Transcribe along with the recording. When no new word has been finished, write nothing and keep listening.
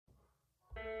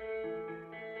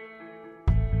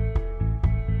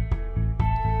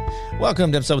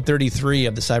Welcome to episode 33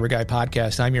 of the Cyber Guy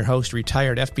podcast. I'm your host,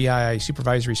 retired FBI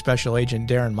Supervisory Special Agent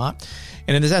Darren Mott.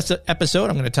 And in this episode,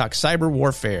 I'm going to talk cyber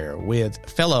warfare with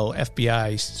fellow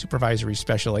FBI Supervisory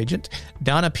Special Agent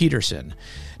Donna Peterson.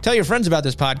 Tell your friends about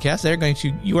this podcast.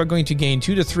 You are going to gain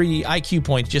 2 to 3 IQ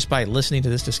points just by listening to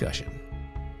this discussion.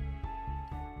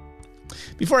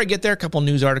 Before I get there, a couple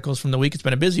news articles from the week. It's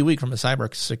been a busy week from a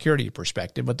cybersecurity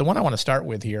perspective, but the one I want to start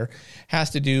with here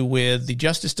has to do with the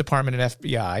Justice Department and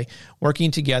FBI working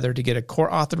together to get a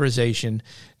court authorization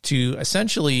to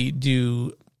essentially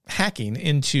do hacking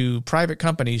into private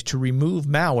companies to remove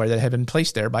malware that had been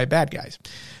placed there by bad guys.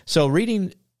 So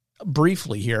reading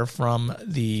briefly here from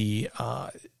the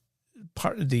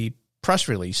press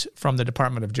release from the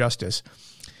Department of Justice,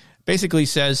 basically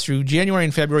says through January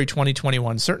and February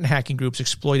 2021, certain hacking groups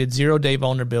exploited zero-day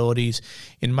vulnerabilities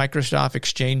in Microsoft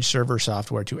Exchange server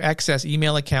software to access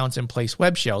email accounts and place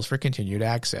web shells for continued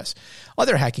access.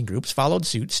 Other hacking groups followed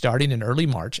suit starting in early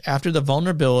March after the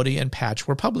vulnerability and patch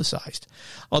were publicized.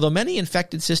 Although many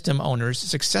infected system owners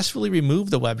successfully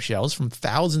removed the web shells from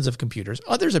thousands of computers,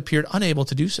 others appeared unable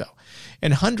to do so,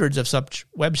 and hundreds of such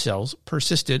web shells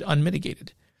persisted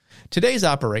unmitigated. Today's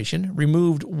operation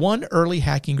removed one early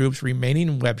hacking group's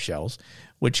remaining web shells,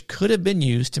 which could have been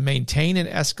used to maintain and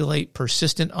escalate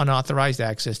persistent unauthorized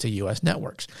access to U.S.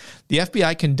 networks. The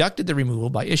FBI conducted the removal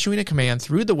by issuing a command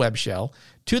through the web shell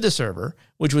to the server,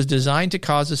 which was designed to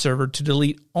cause the server to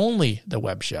delete only the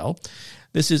web shell.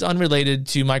 This is unrelated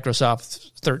to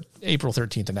Microsoft's April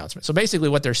 13th announcement. So basically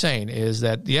what they're saying is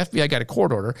that the FBI got a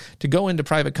court order to go into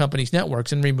private companies'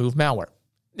 networks and remove malware.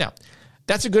 Now,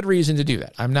 that's a good reason to do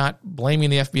that. I'm not blaming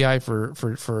the FBI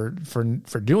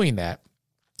for doing that.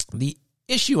 The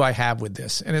issue I have with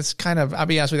this, and it's kind of, I'll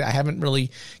be honest with you, I haven't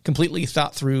really completely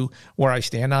thought through where I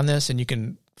stand on this, and you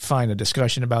can find a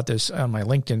discussion about this on my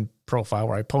LinkedIn profile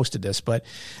where I posted this, but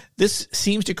this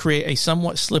seems to create a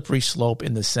somewhat slippery slope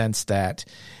in the sense that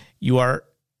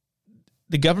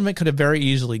the government could have very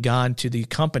easily gone to the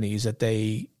companies that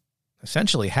they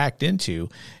essentially hacked into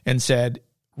and said,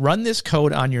 run this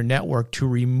code on your network to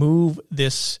remove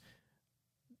this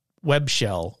web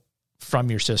shell from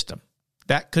your system.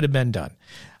 That could have been done.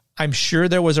 I'm sure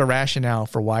there was a rationale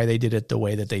for why they did it the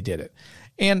way that they did it.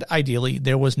 And ideally,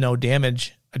 there was no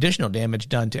additional damage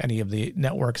done to any of the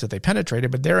networks that they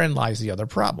penetrated, but therein lies the other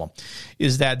problem,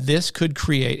 is that this could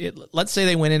create, let's say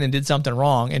they went in and did something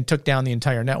wrong and took down the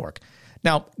entire network.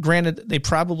 Now, granted,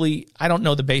 I don't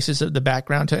know the basis of the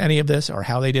background to any of this or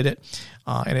how they did it,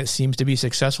 and it seems to be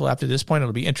successful after this point.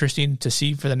 It'll be interesting to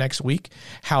see for the next week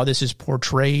how this is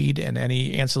portrayed and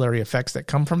any ancillary effects that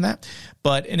come from that.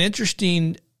 But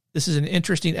this is an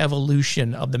interesting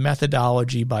evolution of the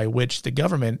methodology by which the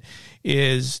government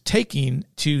is taking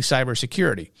to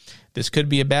cybersecurity. This could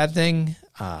be a bad thing.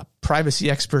 Privacy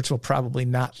experts will probably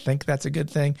not think that's a good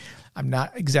thing. I'm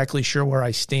not exactly sure where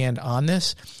I stand on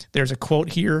this. There's a quote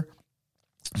here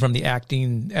from the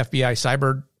acting FBI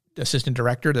cyber assistant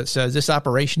director that says, this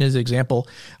operation is an example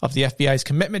of the FBI's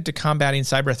commitment to combating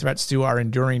cyber threats through our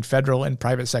enduring federal and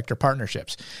private sector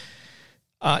partnerships.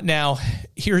 Now,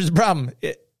 here's the problem.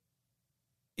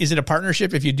 Is it a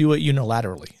partnership if you do it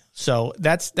unilaterally? So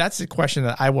that's the question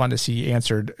that I want to see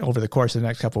answered over the course of the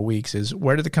next couple of weeks is,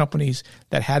 where do the companies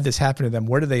that had this happen to them,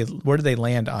 where do they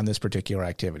land on this particular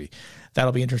activity?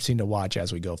 That'll be interesting to watch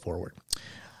as we go forward.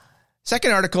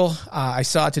 Second article I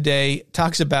saw today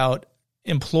talks about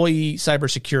employee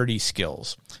cybersecurity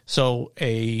skills. So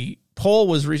a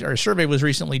survey was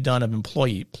recently done of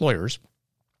employers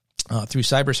through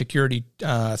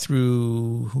cybersecurity,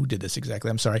 through, who did this exactly?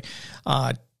 I'm sorry.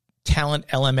 Talent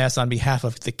LMS on behalf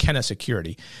of the Kenna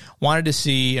Security wanted to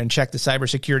see and check the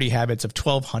cybersecurity habits of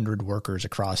 1,200 workers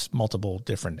across multiple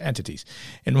different entities.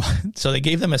 And so they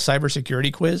gave them a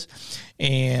cybersecurity quiz,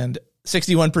 and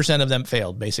 61% of them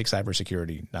failed basic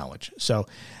cybersecurity knowledge. So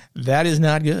that is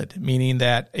not good, meaning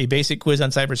that a basic quiz on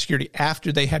cybersecurity,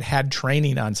 after they had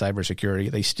training on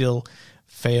cybersecurity, they still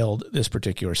failed this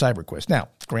particular cyber quiz. Now,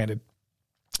 granted,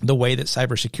 the way that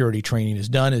cybersecurity training is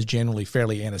done is generally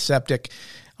fairly antiseptic.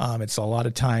 It's a lot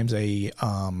of times a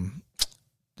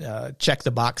check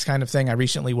the box kind of thing. I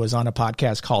recently was on a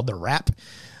podcast called The Wrap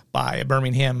by a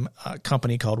Birmingham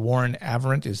company called Warren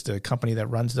Averant is the company that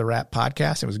runs The Wrap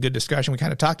podcast. It was a good discussion. We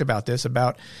kind of talked about this,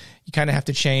 about you kind of have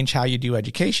to change how you do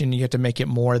education. You have to make it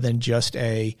more than just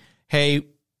hey,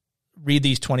 read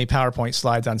these 20 PowerPoint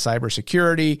slides on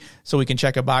cybersecurity so we can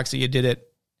check a box that you did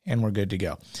it and we're good to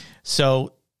go.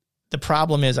 So the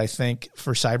problem is, I think,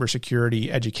 for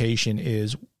cybersecurity education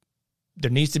is there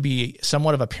needs to be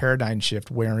somewhat of a paradigm shift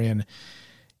wherein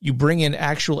you bring in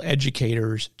actual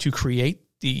educators to create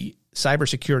the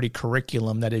cybersecurity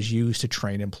curriculum that is used to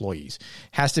train employees.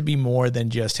 Has to be more than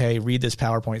just, hey, read this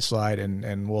PowerPoint slide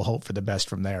and we'll hope for the best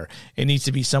from there. It needs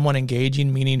to be somewhat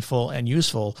engaging, meaningful, and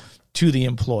useful to the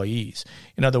employees.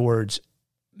 In other words,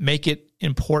 make it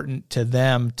important to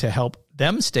them to help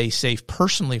them stay safe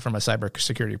personally from a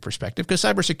cybersecurity perspective, because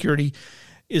cybersecurity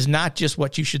is not just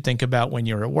what you should think about when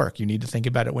you're at work. You need to think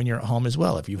about it when you're at home as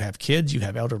well. If you have kids, you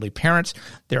have elderly parents,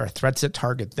 there are threats that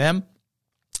target them.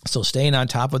 So staying on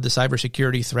top of the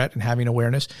cybersecurity threat and having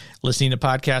awareness, listening to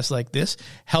podcasts like this,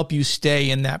 help you stay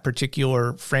in that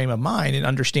particular frame of mind and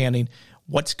understanding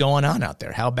what's going on out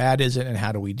there. How bad is it and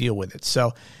how do we deal with it?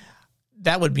 So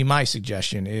that would be my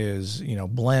suggestion is,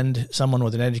 blend someone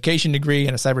with an education degree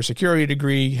and a cybersecurity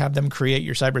degree, have them create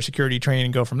your cybersecurity training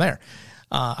and go from there.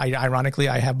 Ironically,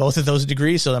 I have both of those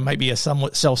degrees, so that might be a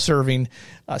somewhat self-serving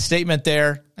statement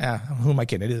there. Who am I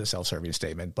kidding? It is a self-serving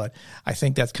statement, but I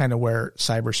think that's kind of where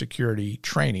cybersecurity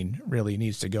training really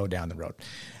needs to go down the road.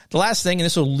 The last thing, and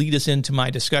this will lead us into my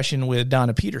discussion with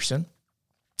Donna Peterson,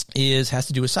 has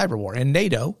to do with Cyberwar and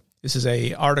NATO. This is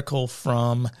an article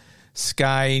from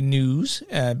Sky News.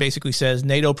 Basically says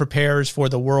NATO prepares for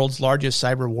the world's largest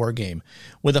cyber war game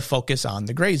with a focus on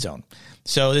the gray zone.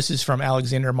 So this is from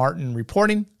Alexander Martin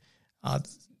reporting.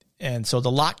 And so the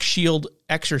Lock Shield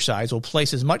exercise will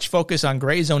place as much focus on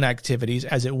gray zone activities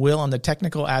as it will on the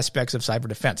technical aspects of cyber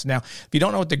defense. Now, if you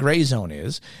don't know what the gray zone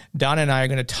is, Donna and I are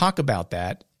going to talk about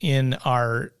that in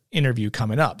our interview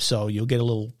coming up. So you'll get a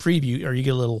little preview, or you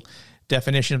get a little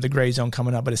definition of the gray zone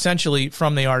coming up. But essentially,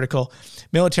 from the article,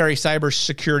 military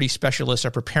cybersecurity specialists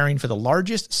are preparing for the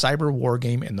largest cyber war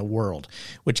game in the world,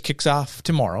 which kicks off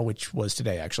tomorrow, which was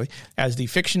today actually, as the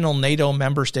fictional NATO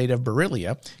member state of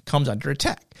Berylia comes under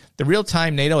attack. The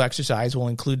real-time NATO exercise will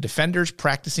include defenders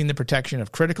practicing the protection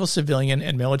of critical civilian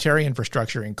and military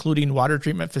infrastructure, including water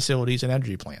treatment facilities and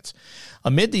energy plants.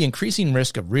 Amid the increasing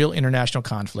risk of real international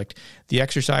conflict, the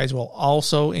exercise will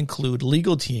also include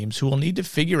legal teams who will need to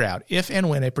figure out if and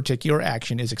when a particular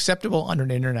action is acceptable under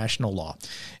international law,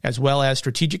 as well as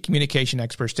strategic communication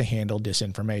experts to handle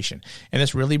disinformation. And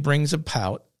this really brings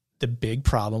about the big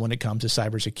problem when it comes to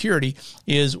cybersecurity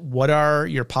is, what are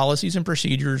your policies and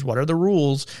procedures? What are the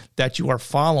rules that you are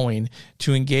following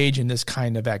to engage in this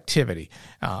kind of activity?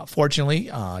 Fortunately,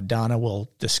 Donna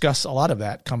will discuss a lot of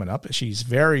that coming up. She's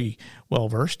very well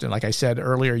versed. And like I said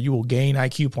earlier, you will gain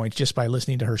IQ points just by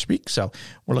listening to her speak. So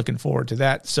we're looking forward to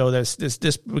that. So this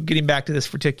getting back to this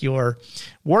particular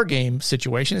war game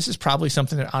situation, this is probably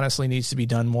something that honestly needs to be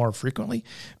done more frequently,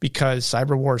 because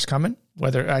cyber war is coming,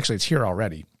 actually it's here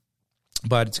already,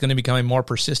 but it's going to become a more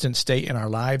persistent state in our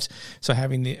lives. So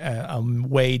having a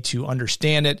way to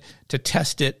understand it, to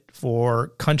test it, for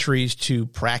countries to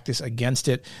practice against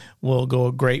it will go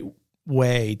a great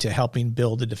way to helping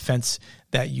build the defense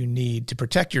that you need to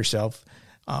protect yourself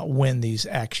when these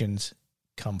actions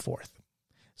come forth.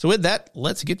 So with that,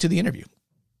 let's get to the interview.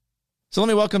 So let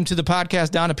me welcome to the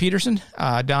podcast Donna Peterson.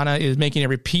 Donna is making a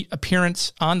repeat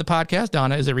appearance on the podcast.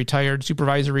 Donna is a retired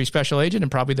supervisory special agent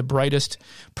and probably the brightest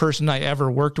person I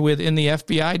ever worked with in the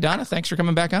FBI. Donna, thanks for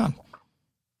coming back on.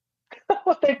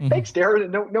 Well, thanks,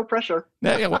 Darren. No pressure.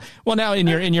 Well, now in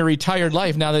your retired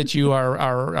life, now that you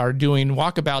are doing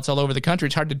walkabouts all over the country,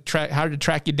 it's hard to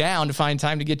track you down to find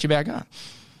time to get you back on.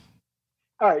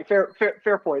 All right,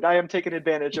 fair point. I am taking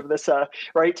advantage of this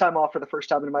time off for the first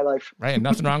time in my life. Right, and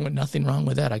nothing wrong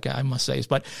with that. I must say,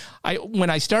 but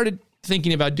when I started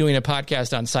thinking about doing a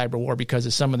podcast on Cyberwar because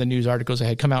of some of the news articles that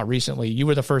had come out recently, you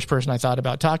were the first person I thought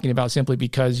about talking about, simply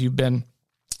because you've been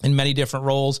in many different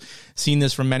roles, seen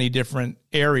this from many different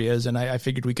areas, and I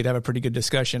figured we could have a pretty good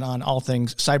discussion on all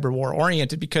things cyberwar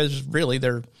oriented, because really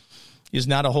there is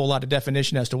not a whole lot of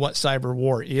definition as to what cyber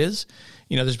war is.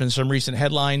 There's been some recent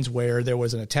headlines where there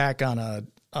was an attack on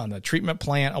a treatment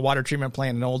plant, a water treatment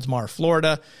plant in Oldsmar,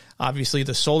 Florida. Obviously,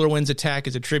 the SolarWinds attack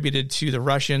is attributed to the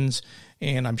Russians,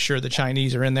 and I'm sure the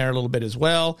Chinese are in there a little bit as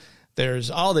well. There's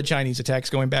all the Chinese attacks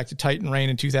going back to Titan Rain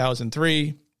in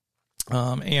 2003.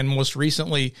 And most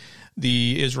recently,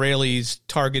 the Israelis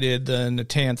targeted the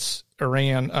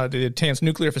Natanz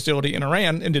nuclear facility in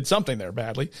Iran and did something there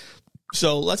badly.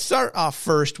 So let's start off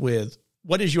first with,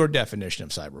 what is your definition of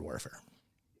cyber warfare?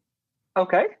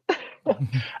 Okay.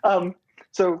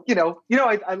 So,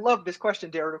 I love this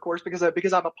question, Darren, of course, because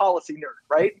I'm a policy nerd,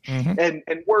 right? Mm-hmm.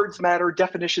 And words matter,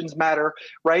 definitions matter,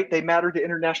 right? They matter to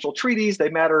international treaties. They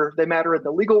matter in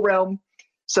the legal realm.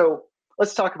 So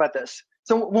let's talk about this.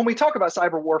 So when we talk about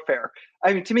cyber warfare,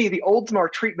 to me, the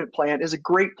Oldsmar treatment plant is a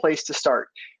great place to start,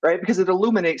 right? Because it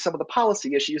illuminates some of the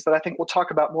policy issues that I think we'll talk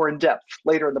about more in depth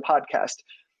later in the podcast.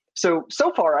 So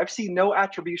far, I've seen no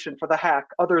attribution for the hack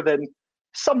other than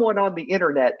someone on the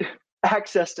internet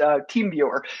accessed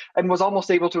CyBUr and was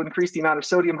almost able to increase the amount of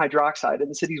sodium hydroxide in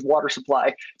the city's water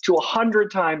supply to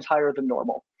 100 times higher than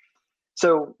normal.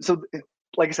 So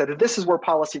like I said, this is where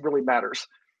policy really matters.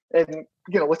 And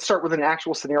let's start with an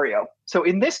actual scenario. So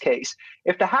in this case,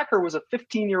 if the hacker was a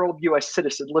 15-year-old U.S.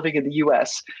 citizen living in the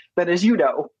U.S., then as you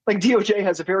know, like DOJ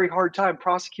has a very hard time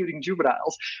prosecuting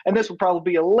juveniles, and this would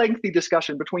probably be a lengthy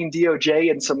discussion between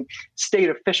DOJ and some state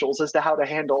officials as to how to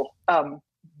handle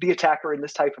the attacker in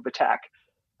this type of attack.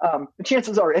 And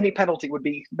chances are any penalty would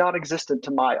be non-existent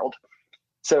to mild.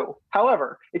 So,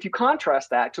 however, if you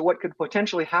contrast that to what could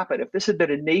potentially happen if this had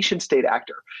been a nation-state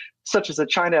actor, such as a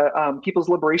China People's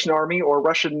Liberation Army or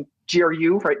Russian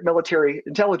GRU, right, military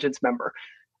intelligence member,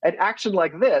 an action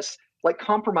like this, like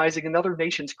compromising another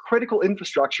nation's critical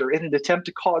infrastructure in an attempt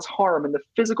to cause harm in the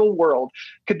physical world,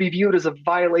 could be viewed as a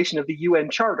violation of the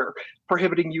UN Charter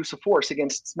prohibiting use of force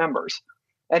against its members.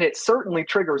 And it certainly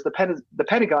triggers the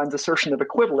Pentagon's assertion of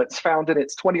equivalence found in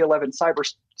its 2011 cyber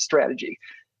strategy,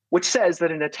 which says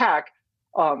that an attack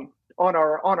on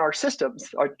our systems,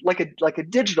 like a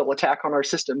digital attack on our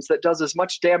systems that does as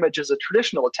much damage as a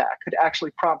traditional attack, could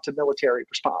actually prompt a military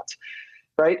response,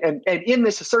 right? And in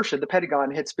this assertion, the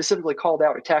Pentagon had specifically called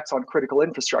out attacks on critical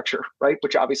infrastructure, right,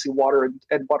 which obviously water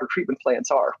and water treatment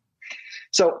plants are.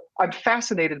 So I'm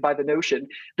fascinated by the notion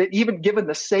that even given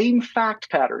the same fact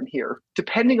pattern here,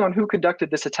 depending on who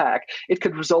conducted this attack, it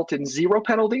could result in 0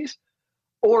 penalties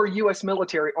or U.S.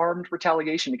 military armed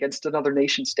retaliation against another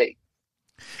nation state,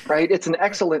 right? It's an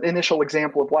excellent initial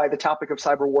example of why the topic of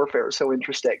cyber warfare is so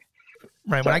interesting.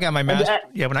 Right. When I got my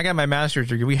master's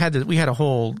degree, we had a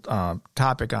whole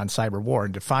topic on cyber war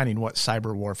and defining what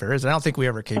cyber warfare is. And I don't think we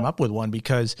ever came up with one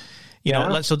because,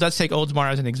 let's take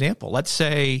Oldsmar as an example. Let's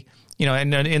say,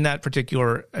 and in that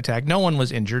particular attack, no one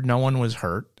was injured, no one was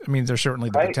hurt. I mean, there's certainly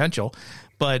the potential.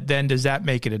 But then, does that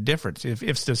make it a difference?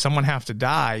 If does someone have to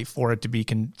die for it to be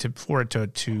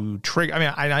to trigger? I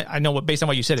mean, I know based on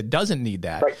what you said, it doesn't need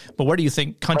that. Right. But where do you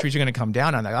think countries are going to come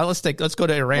down on that? Let's go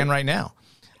to Iran right now.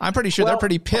 I'm pretty sure they're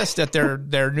pretty pissed that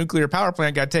their nuclear power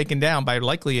plant got taken down by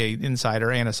likely an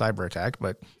insider and a cyber attack.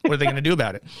 But what are they going to do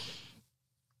about it?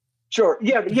 Sure.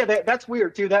 Yeah. That's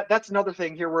weird too. That's another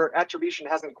thing here where attribution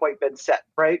hasn't quite been set,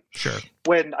 right? Sure.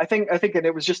 When I think, and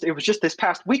it was just this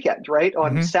past weekend, right?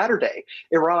 On Saturday,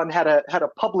 Iran had a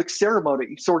public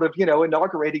ceremony, sort of,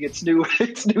 inaugurating its new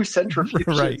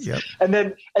centrifuges. Right. Yep. And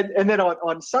then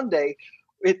on Sunday,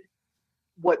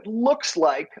 what looks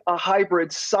like a hybrid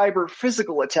cyber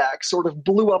physical attack sort of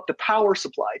blew up the power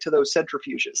supply to those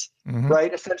centrifuges,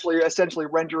 right? Essentially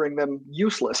rendering them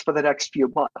useless for the next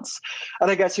few months. And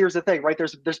I guess here's the thing, right?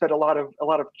 There's been a lot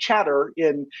of chatter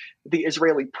in the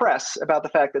Israeli press about the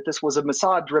fact that this was a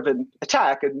Mossad-driven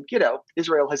attack, and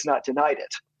Israel has not denied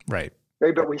it. Right.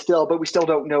 Right, but we still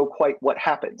don't know quite what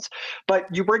happens. But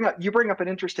you bring up an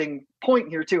interesting point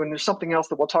here too, and there's something else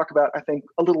that we'll talk about, I think,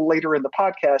 a little later in the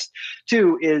podcast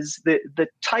too, is the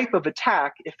type of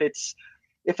attack, if it's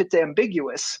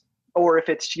ambiguous or if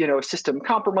it's system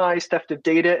compromise, theft of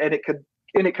data, and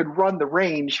it could run the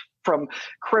range from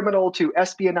criminal to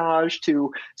espionage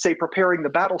to, say, preparing the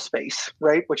battle space,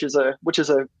 right, which is a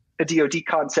DoD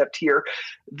concept here,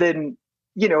 then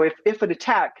if an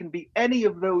attack can be any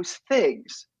of those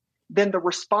things, then the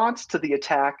response to the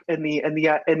attack and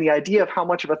the idea of how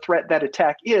much of a threat that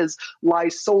attack is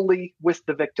lies solely with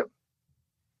the victim.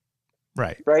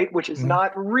 Right. Right. Which is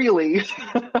not really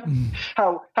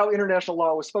how international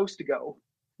law was supposed to go.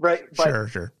 Right. But,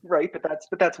 sure. Right. But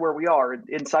that's where we are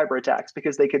in cyber attacks,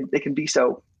 because they can be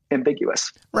so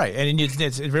ambiguous. Right. And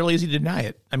it's really easy to deny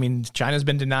it. I mean, China's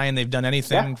been denying they've done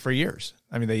anything for years.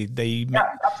 I mean, they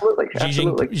absolutely.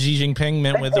 Xi Jinping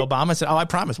met with Obama and said, "Oh, I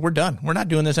promise, we're done. We're not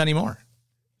doing this anymore."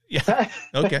 Yeah.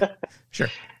 Okay. Sure.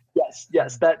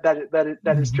 Yes.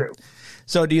 That is true.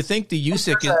 So, do you think the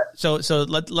USIC is so?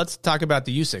 Let's talk about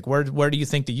the USIC. Where do you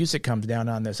think the USIC comes down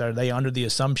on this? Are they under the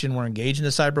assumption we're engaged in a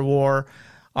cyber war?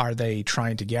 Are they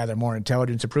trying to gather more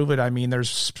intelligence to prove it? I mean,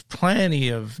 there's plenty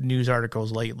of news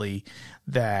articles lately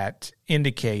that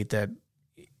indicate that,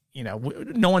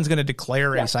 no one's going to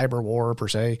declare a cyber war per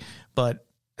se, but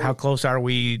how close are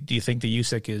we? Do you think the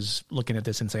USIC is looking at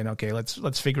this and saying, okay,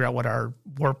 let's figure out what our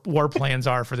war plans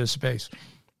are for this space?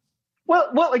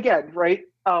 Well, again, right.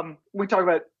 We talk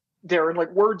about, Darren,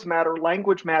 like words matter,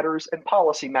 language matters, and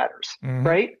policy matters,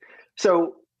 right?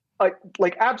 So,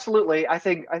 like absolutely, I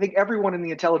think everyone in the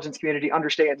intelligence community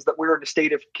understands that we're in a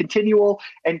state of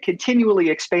continually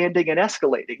expanding and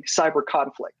escalating cyber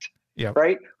conflict. Yeah.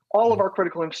 Right. All of our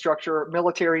critical infrastructure,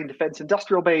 military and defense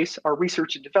industrial base, our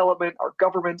research and development, our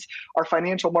governments, our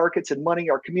financial markets and money,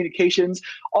 our communications,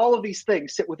 all of these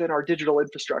things sit within our digital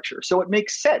infrastructure. So it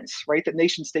makes sense, right, that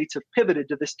nation states have pivoted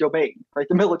to this domain, right?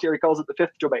 The military calls it the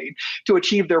fifth domain, to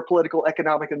achieve their political,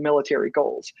 economic, and military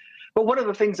goals. But one of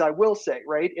the things I will say,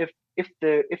 right, if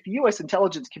the U.S.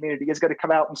 intelligence community is going to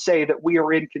come out and say that we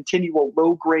are in continual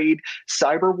low-grade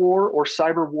cyber war or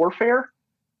cyber warfare,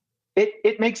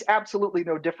 it makes absolutely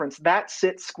no difference. That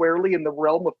sits squarely in the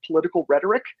realm of political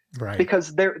rhetoric, right?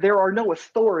 Because there are no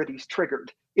authorities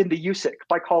triggered in the USIC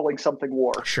by calling something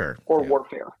war or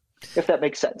warfare, if that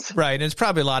makes sense. Right. And it's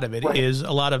probably a lot of it is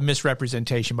a lot of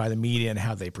misrepresentation by the media and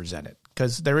how they present it,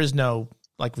 because there is no,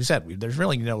 like we said, there's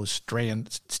really no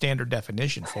standard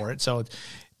definition for it. So,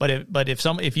 but if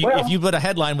you put a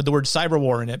headline with the word cyber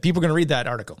war in it, people are going to read that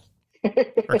article.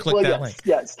 Or click that link.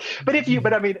 Yes, but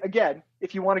I mean, again,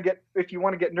 if you want to get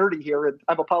nerdy here, and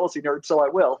I'm a policy nerd, so I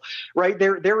will. Right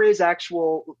there's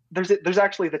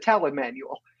actually the Talon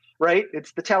manual. Right,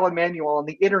 it's the Talon manual on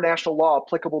the international law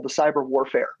applicable to cyber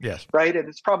warfare. Yes. Right, and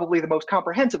it's probably the most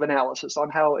comprehensive analysis on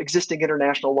how existing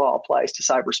international law applies to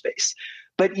cyberspace.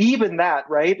 But even that,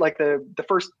 right, like the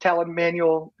first Talon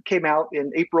manual came out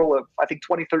in April of, I think,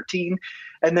 2013.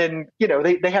 And then,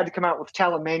 they had to come out with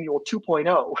Talon Manual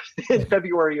 2.0 in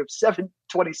February of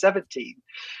 2017.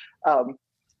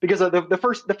 Because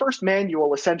the first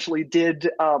manual essentially did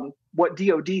what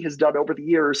DOD has done over the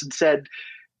years and said,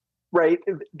 right,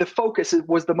 the focus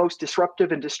was the most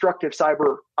disruptive and destructive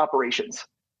cyber operations,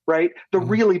 right? The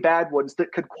really bad ones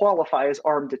that could qualify as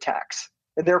armed attacks,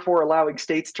 and therefore allowing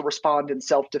states to respond in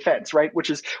self-defense, right? Which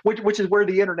is where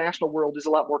the international world is a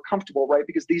lot more comfortable, right?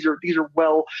 Because these are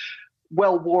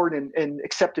well-worn and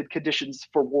accepted conditions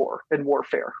for war and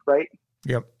warfare, right?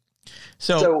 Yep.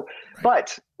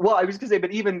 But I was going to say,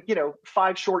 but even,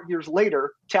 5 short years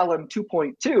later, Talon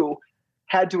 2.2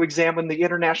 had to examine the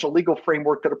international legal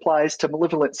framework that applies to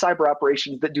malevolent cyber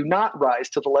operations that do not rise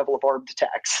to the level of armed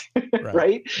attacks,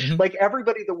 right? Mm-hmm. Like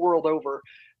everybody the world over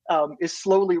is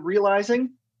slowly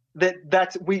realizing that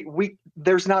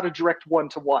there's not a direct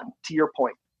one-to-one, to your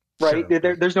point. Right.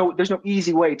 Sure. There's no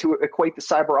easy way to equate the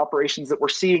cyber operations that we're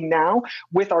seeing now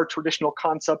with our traditional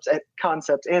concepts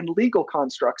and legal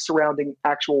constructs surrounding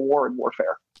actual war and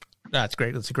warfare. That's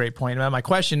great. That's a great point. My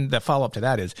question, the follow up to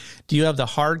that is, do you have the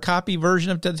hard copy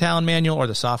version of the Talon manual or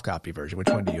the soft copy version? Which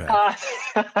one do you have?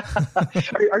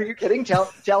 Are you kidding?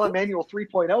 Talon Manual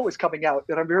 3.0 is coming out,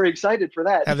 and I'm very excited for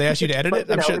that. Have they asked you to edit it?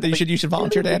 I'm sure you should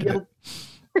volunteer to edit it.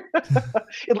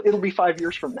 It'll be 5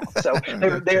 years from now. So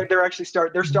they're actually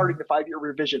starting the 5-year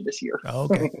revision this year.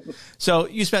 Okay. So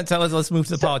you spent, let's move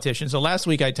to the politicians. So last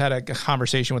week I had a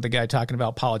conversation with a guy talking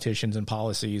about politicians and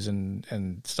policies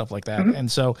and stuff like that. Mm-hmm. And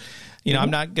so,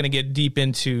 I'm not going to get deep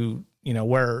into,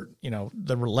 where,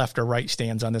 the left or right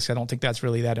stands on this. I don't think that's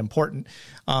really that important.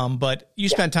 But you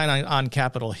spent time on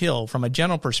Capitol Hill. From a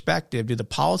general perspective, do the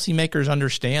policymakers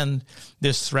understand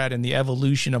this threat and the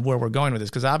evolution of where we're going with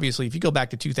this? Because obviously, if you go back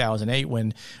to 2008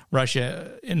 when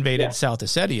Russia invaded South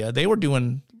Ossetia, they were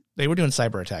doing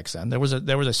cyber attacks then. There was a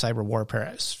cyber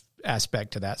warfare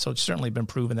aspect to that. So it's certainly been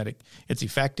proven that it's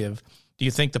effective. Do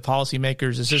you think the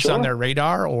policymakers, is this on their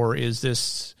radar, or is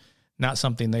this not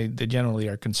something they generally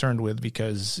are concerned with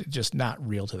because it's just not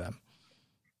real to them?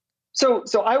 So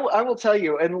I will tell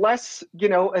you, unless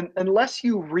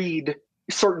you read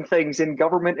certain things in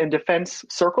government and defense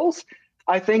circles,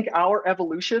 I think our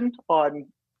evolution on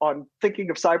thinking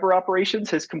of cyber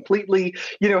operations has completely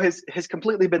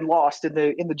been lost in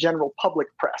the general public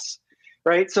press.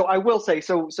 Right. So I will say,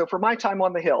 so for my time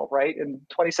on the Hill, right, in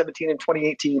 2017 and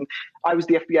 2018, I was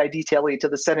the FBI detailee to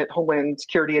the Senate Homeland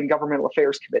Security and Governmental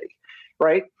Affairs Committee.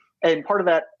 Right. And part of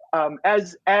that,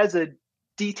 as a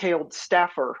detailed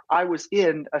staffer, I was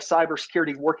in a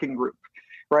cybersecurity working group.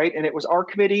 Right. And it was our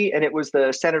committee, and it was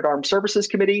the Senate Armed Services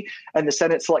Committee and the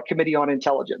Senate Select Committee on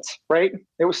Intelligence. Right.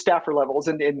 It was staffer levels.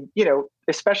 And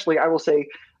especially, I will say,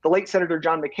 the late Senator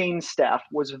John McCain's staff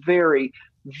was very,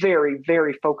 very,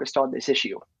 very focused on this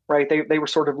issue. Right. They were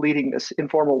sort of leading this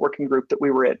informal working group that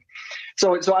we were in.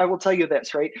 So I will tell you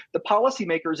this. Right. The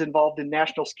policymakers involved in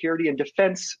national security and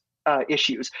defense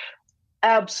issues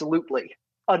absolutely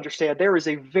understand. There is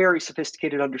a very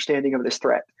sophisticated understanding of this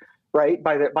threat. Right,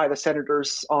 by the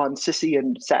senators on Sisi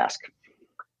and Sask.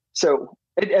 So,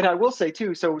 and I will say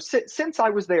too. So since I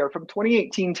was there from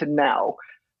 2018 to now,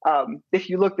 if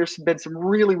you look, there's been some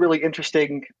really, really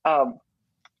interesting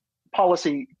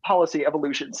policy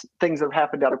evolutions, things that have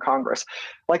happened out of Congress.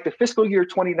 Like the fiscal year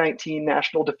 2019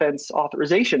 National Defense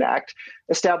Authorization Act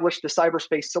established the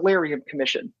Cyberspace Solarium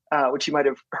Commission, which you might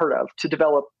have heard of, to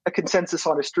develop a consensus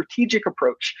on a strategic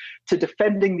approach to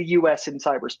defending the U.S. in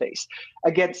cyberspace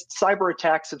against cyber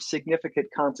attacks of significant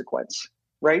consequence,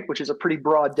 right? Which is a pretty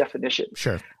broad definition.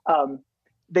 Sure.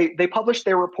 They published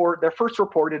their first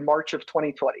report in March of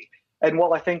 2020. And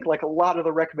while I think like a lot of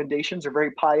the recommendations are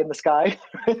very pie in the sky,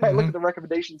 I look at the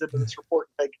recommendations into this report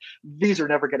and think these are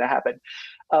never going to happen.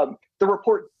 The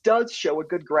report does show a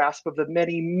good grasp of the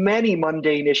many, many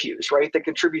mundane issues, right, that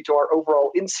contribute to our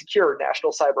overall insecure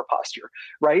national cyber posture,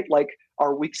 right? Like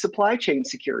our weak supply chain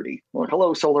security. Well,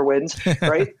 hello, SolarWinds,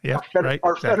 right? Yep,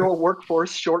 our federal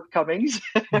workforce shortcomings,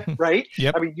 right?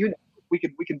 Yep. I mean, we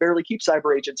can barely keep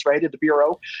cyber agents, right, at the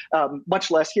Bureau, much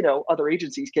less, other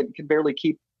agencies can barely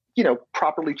keep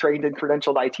properly trained and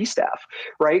credentialed IT staff,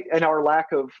 right? And our lack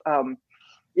of,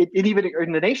 even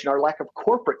in the nation, our lack of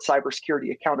corporate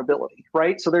cybersecurity accountability,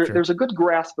 right? So there's a good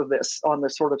grasp of this on the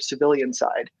sort of civilian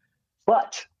side.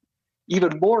 But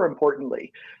even more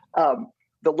importantly,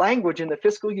 the language in the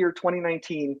fiscal year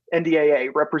 2019 NDAA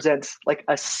represents like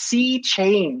a sea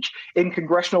change in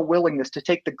congressional willingness to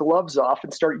take the gloves off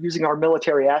and start using our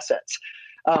military assets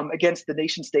against the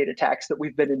nation state attacks that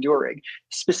we've been enduring,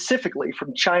 specifically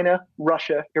from China,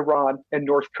 Russia, Iran, and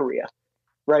North Korea,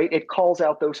 right? It calls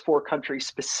out those four countries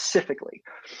specifically,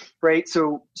 right?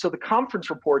 So the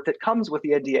conference report that comes with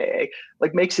the NDAA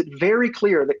like makes it very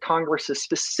clear that Congress is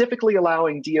specifically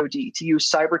allowing DoD to use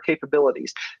cyber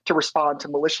capabilities to respond to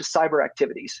malicious cyber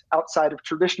activities outside of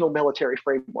traditional military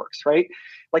frameworks, right?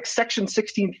 Like Section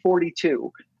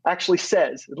 1642 actually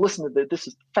says, listen to this, this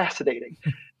is fascinating,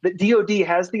 that DoD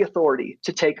has the authority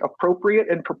to take appropriate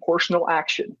and proportional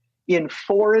action in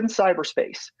foreign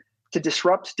cyberspace to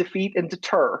disrupt, defeat, and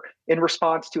deter in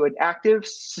response to an active,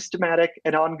 systematic,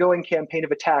 and ongoing campaign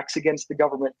of attacks against the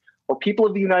government or people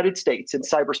of the United States in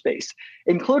cyberspace,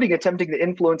 including attempting to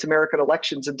influence American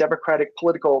elections and democratic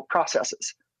political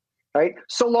processes, right?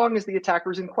 So long as the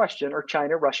attackers in question are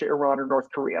China, Russia, Iran, or North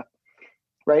Korea.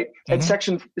 Right. Mm-hmm. And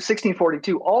Section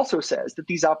 1642 also says that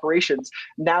these operations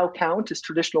now count as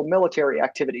traditional military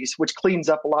activities, which cleans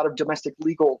up a lot of domestic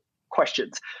legal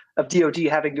questions of DoD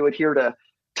having to adhere to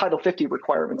Title 50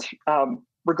 requirements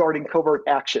regarding covert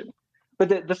action.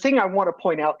 But the thing I want to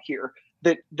point out here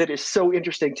that is so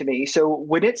interesting to me. So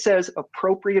when it says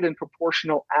appropriate and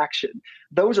proportional action,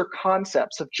 those are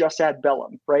concepts of jus ad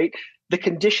bellum, right? The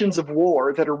conditions of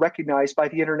war that are recognized by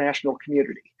the international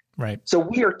community. Right. So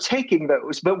we are taking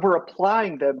those, but we're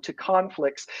applying them to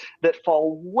conflicts that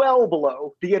fall well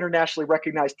below the internationally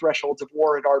recognized thresholds of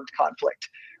war and armed conflict,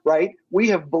 right? We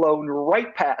have blown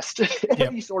right past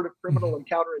any sort of criminal and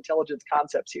counterintelligence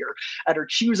concepts here and are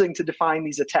choosing to define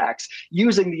these attacks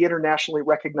using the internationally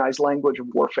recognized language of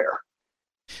warfare.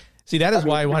 See, that is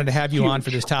why I wanted to have you on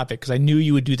for this topic, because I knew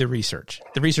you would do the research.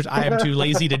 The research I am too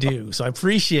lazy to do. So I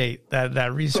appreciate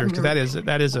that research.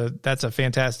 That's a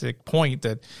fantastic point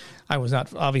that I was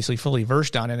not obviously fully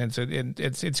versed on, and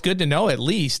it's good to know at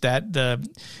least that the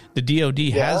DoD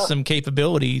has some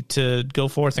capability to go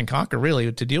forth and conquer,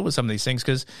 really, to deal with some of these things.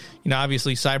 Because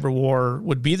obviously Cyberwar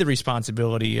would be the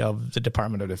responsibility of the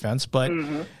Department of Defense, but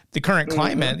the current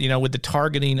climate, with the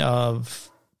targeting of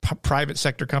private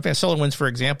sector companies, SolarWinds, for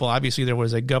example, obviously there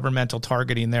was a governmental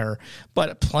targeting there,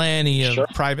 but plenty of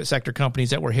private sector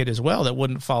companies that were hit as well that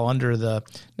wouldn't fall under the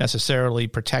necessarily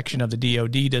protection of the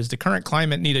DoD. Does the current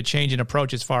climate need a change in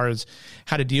approach as far as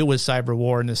how to deal with cyber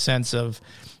war, in the sense of,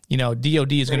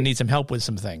 DoD is going to need some help with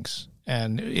some things,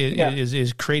 and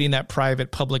is creating that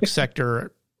private public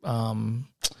sector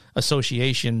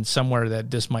association somewhere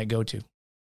that this might go to?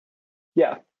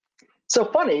 Yeah. So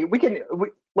funny,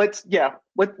 let's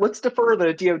defer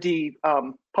the DoD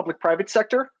public-private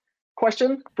sector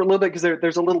question for a little bit,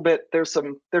 because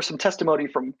there's some testimony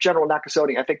from General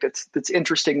Nakasone I think that's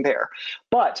interesting there.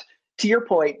 But to your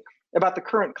point about the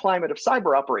current climate of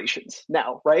cyber operations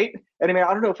now, right? And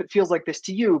I don't know if it feels like this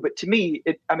to you, but to me,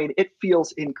 it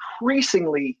feels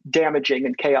increasingly damaging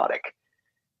and chaotic,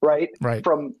 right? Right.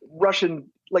 From Russian,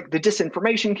 like the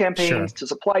disinformation campaigns to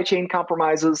supply chain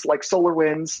compromises like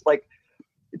SolarWinds, like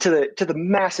to the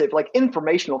massive like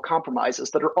informational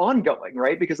compromises that are ongoing,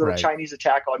 right? Because of the Chinese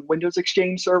attack on Windows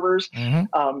Exchange servers. And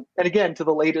again, to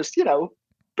the latest,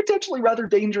 potentially rather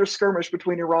dangerous skirmish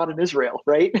between Iran and Israel,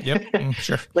 right? Yep.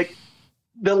 Sure. Like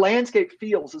the landscape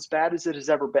feels as bad as it has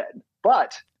ever been.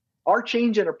 But our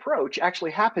change in approach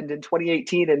actually happened in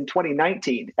 2018 and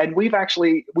 2019. And we've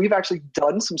actually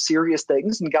done some serious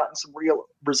things and gotten some real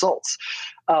results.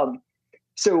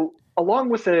 So along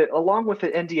with the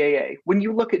NDAA, when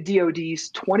you look at DoD's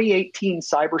 2018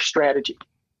 cyber strategy,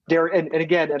 there and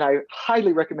again, and I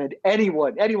highly recommend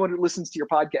anyone who listens to your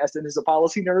podcast and is a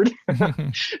policy nerd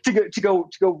to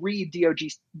go read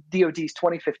DoD's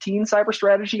 2015 cyber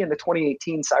strategy and the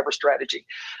 2018 cyber strategy,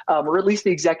 or at least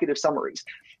the executive summaries,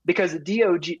 because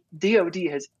DoD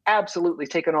has absolutely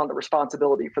taken on the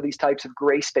responsibility for these types of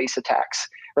gray space attacks,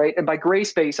 right? And by gray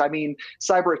space, I mean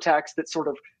cyber attacks that sort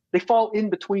of they fall in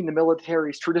between the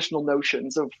military's traditional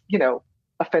notions of,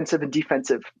 offensive and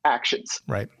defensive actions.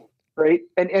 Right. Right.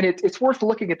 And it's worth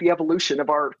looking at the evolution of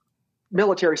our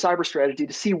military cyber strategy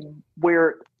to see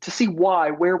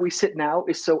why where we sit now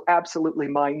is so absolutely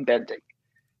mind bending.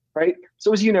 Right.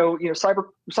 So as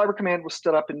Cyber Command was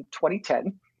stood up in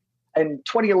 2010, and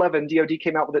 2011 DoD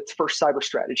came out with its first cyber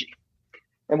strategy.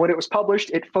 And when it was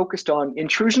published, it focused on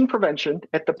intrusion prevention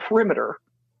at the perimeter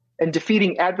and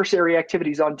defeating adversary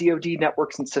activities on DoD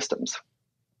networks and systems.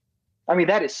 I mean,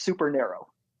 that is super narrow,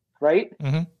 right?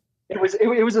 Mm-hmm. It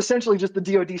was essentially just the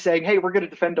DoD saying, "Hey, we're going to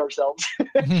defend ourselves,"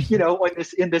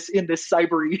 in this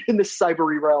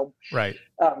cybery realm. Right.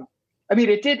 I mean,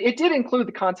 it did include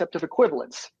the concept of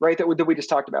equivalence, right? That we just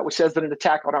talked about, which says that an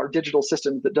attack on our digital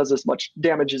systems that does as much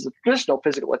damage as a traditional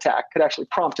physical attack could actually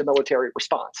prompt a military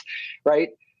response, right?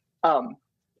 I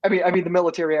mean, the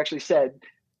military actually said,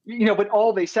 but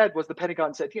all they said was the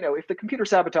Pentagon said, if the computer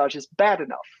sabotage is bad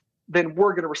enough, then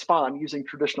we're going to respond using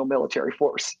traditional military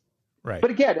force. Right.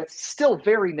 But again, it's still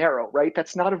very narrow, right?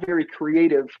 That's not a very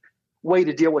creative way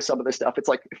to deal with some of this stuff. It's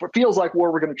like, if it feels like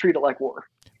war, we're going to treat it like war.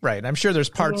 Right. And I'm sure there's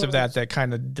parts of that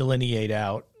kind of delineate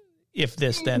out if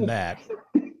this, then that.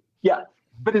 Yeah.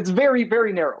 But it's very,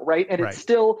 very narrow, right? And it's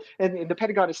still, and the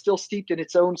Pentagon is still steeped in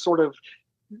its own sort of,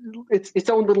 its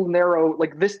own little narrow,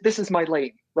 like this is my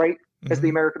lane, right? As the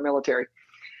American military.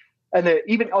 And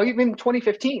even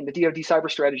 2015, the DoD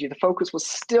cyber strategy, the focus was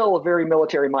still a very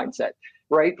military mindset,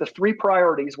 right? The three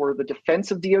priorities were the defense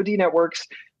of DoD networks,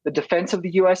 the defense of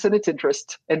the U.S. and its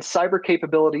interests, and cyber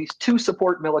capabilities to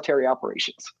support military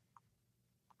operations.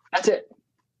 That's it.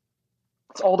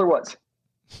 That's all there was.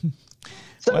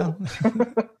 So,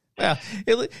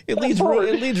 it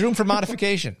leaves room for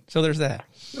modification. So there's that.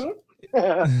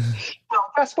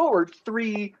 Well, fast forward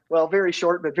three, very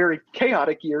short but very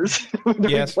chaotic years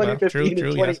between 2015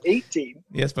 and 2018.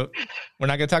 Yes, but we're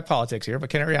not going to talk politics here. But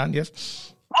carry on,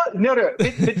 yes. No.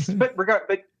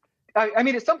 I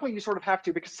mean, at some point you sort of have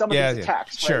to, because some of these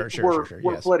attacks were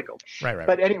political. Right.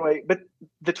 But anyway,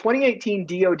 the 2018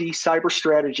 DoD cyber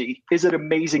strategy is an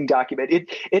amazing document.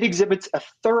 It exhibits a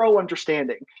thorough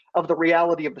understanding of the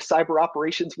reality of the cyber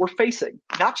operations we're facing,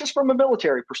 not just from a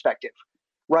military perspective,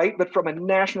 right, but from a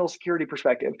national security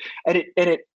perspective, and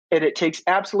it takes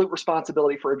absolute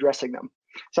responsibility for addressing them.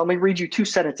 So let me read you two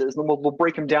sentences, and then we'll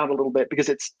break them down a little bit because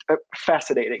it's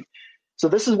fascinating. So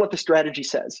this is what the strategy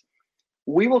says.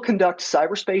 We will conduct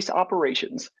cyberspace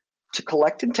operations to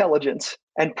collect intelligence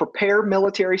and prepare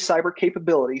military cyber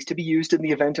capabilities to be used in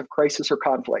the event of crisis or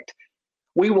conflict.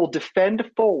 We will defend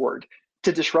forward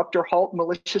to disrupt or halt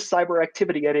malicious cyber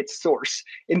activity at its source,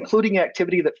 including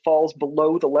activity that falls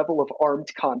below the level of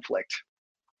armed conflict.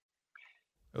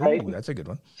 Right? That's a good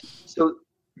one. So,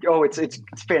 it's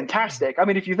fantastic. I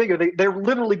mean, if you think of it, they're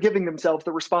literally giving themselves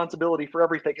the responsibility for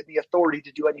everything and the authority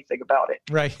to do anything about it.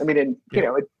 Right. I mean, in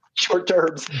short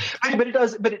terms,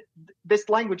 but this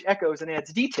language echoes and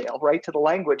adds detail, right, to the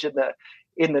language in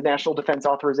the National Defense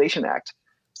Authorization Act.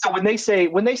 So when they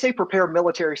say prepare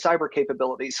military cyber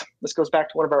capabilities, this goes back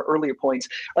to one of our earlier points.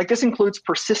 Like, this includes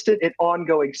persistent and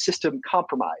ongoing system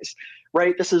compromise,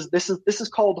 right? This is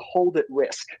called hold at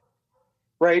risk,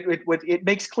 right? It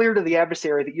makes clear to the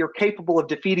adversary that you're capable of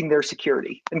defeating their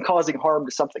security and causing harm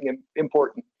to something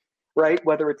important, right?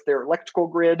 Whether it's their electrical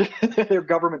grid, their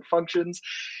government functions,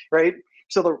 right?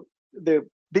 So the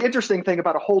interesting thing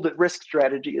about a hold at risk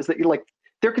strategy is that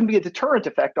there can be a deterrent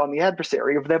effect on the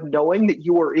adversary of them knowing that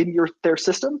you are in their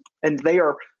system and they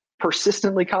are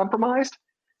persistently compromised,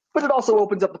 but it also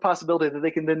opens up the possibility that they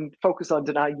can then focus on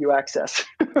denying you access,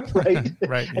 right?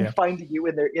 And finding you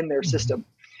in their system.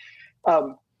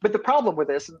 But the problem with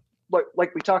this,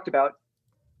 like we talked about,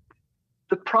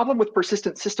 the problem with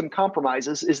persistent system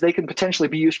compromises is they can potentially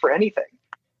be used for anything,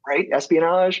 right?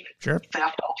 Espionage,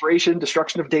 theft, alteration,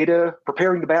 destruction of data,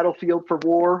 preparing the battlefield for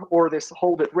war, or this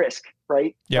hold at risk,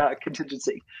 right?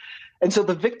 Contingency. And so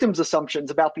the victim's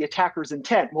assumptions about the attacker's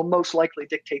intent will most likely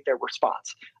dictate their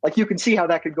response. Like, you can see how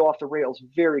that could go off the rails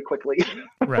very quickly.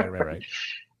 Right.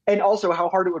 And also how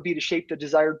hard it would be to shape the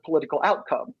desired political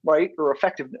outcome, right? Or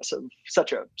effectiveness of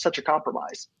such a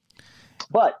compromise.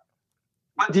 But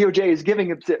DOD is giving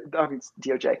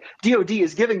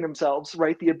themselves,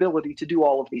 right, the ability to do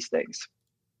all of these things.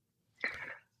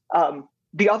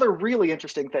 The other really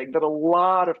interesting thing that a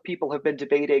lot of people have been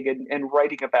debating and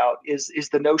writing about is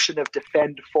the notion of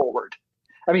defend forward.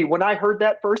 I mean, when I heard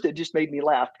that first, it just made me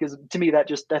laugh, because to me that's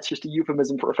just a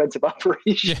euphemism for offensive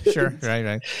operations. Yeah, sure,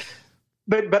 right.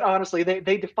 But honestly,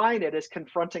 they define it as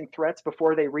confronting threats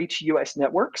before they reach U.S.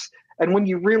 networks. And when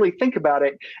you really think about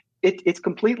it, it's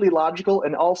completely logical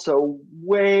and also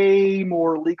way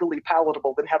more legally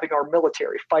palatable than having our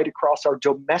military fight across our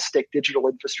domestic digital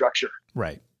infrastructure.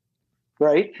 Right.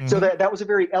 Mm-hmm. So that was a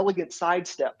very elegant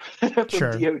sidestep from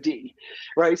Sure. DOD,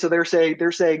 right? So they're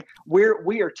saying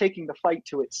we are taking the fight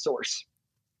to its source,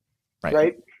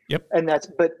 right? Yep. And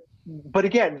but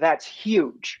again, that's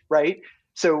huge, right?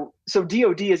 So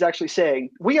DOD is actually saying,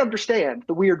 we understand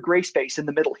the weird gray space in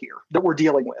the middle here that we're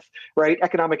dealing with, right?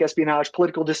 Economic espionage,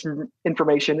 political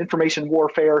disinformation, information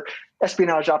warfare,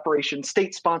 espionage operations,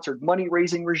 state-sponsored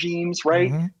money-raising regimes, right?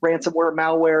 Mm-hmm. Ransomware,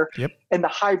 malware, and the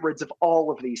hybrids of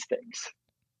all of these things.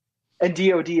 And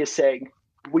DOD is saying,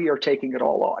 we are taking it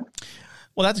all on.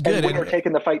 Well, that's good. And we are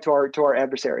taking the fight to our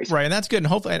adversaries. Right, and that's good. And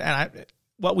hopefully,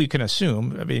 what we can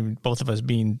assume, I mean, both of us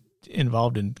being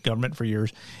involved in government for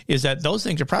years, is that those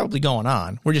things are probably going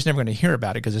on. We're just never going to hear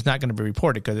about it because it's not going to be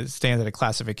reported, because it stands at a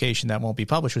classification that won't be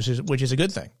published, which is a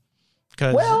good thing.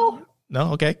 No,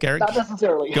 okay, Garrett. Not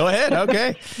necessarily. Go ahead.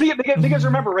 Okay. because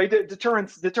remember, right?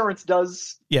 Deterrence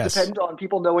does depend on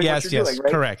people knowing what you're doing,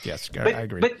 right? Correct. Yes, I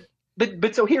agree.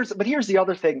 But here's the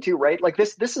other thing too, right? Like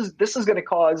this is going to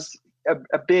cause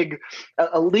a big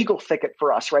legal thicket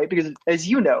for us, right? Because as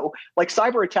you know, like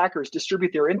cyber attackers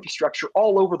distribute their infrastructure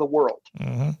all over the world,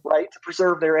 right? To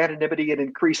preserve their anonymity and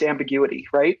increase ambiguity,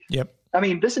 right? Yep. I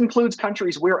mean, this includes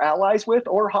countries we're allies with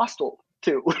or hostile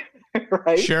to,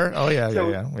 right? Sure. Oh yeah.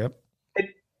 Yep.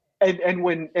 And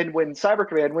when Cyber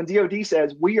Command, when DOD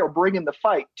says we are bringing the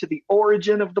fight to the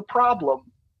origin of the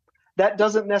problem, that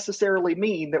doesn't necessarily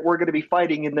mean that we're going to be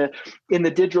fighting in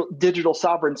the digital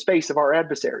sovereign space of our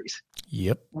adversaries.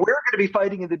 Yep. We're going to be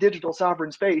fighting in the digital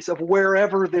sovereign space of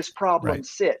wherever this problem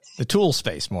sits. The tool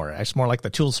space more. It's more like the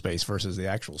tool space versus the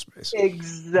actual space.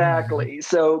 Exactly.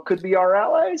 So could be our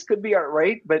allies, could be our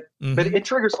but it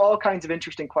triggers all kinds of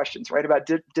interesting questions, right? About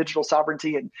digital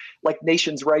sovereignty and like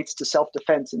nations' rights to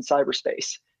self-defense in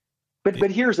cyberspace.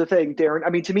 But here's the thing, Darren. I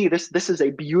mean, to me, this is a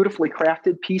beautifully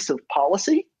crafted piece of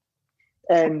policy.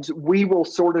 And we will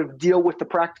sort of deal with the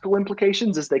practical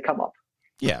implications as they come up.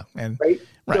 Yeah. And right.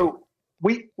 So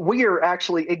we are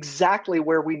actually exactly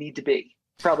where we need to be,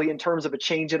 probably in terms of a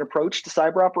change in approach to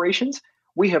cyber operations.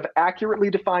 We have accurately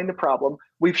defined the problem.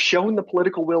 We've shown the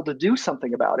political will to do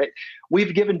something about it.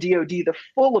 We've given DOD the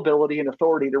full ability and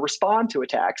authority to respond to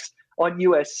attacks on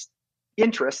U.S.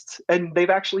 interests, and they've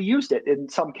actually used it in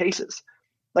some cases.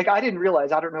 Like, I didn't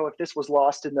realize, I don't know if this was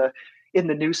lost in the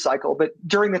news cycle, but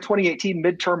during the 2018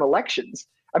 midterm elections,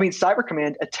 I mean, Cyber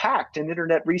Command attacked an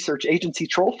internet research agency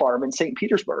troll farm in St.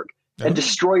 Petersburg and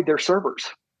destroyed their servers.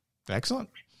 Excellent.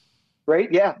 Right?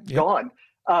 Yeah, gone.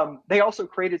 They also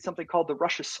created something called the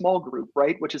Russia Small Group,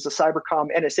 right, which is a cybercom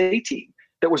NSA team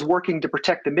that was working to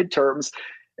protect the midterms.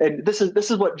 And this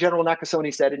is what General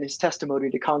Nakasone said in his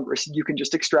testimony to Congress. You can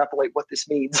just extrapolate what this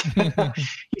means.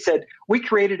 He said, we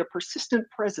created a persistent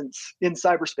presence in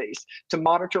cyberspace to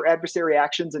monitor adversary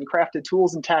actions and crafted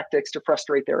tools and tactics to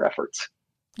frustrate their efforts.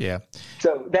 Yeah.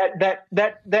 So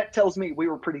that tells me we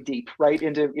were pretty deep, right,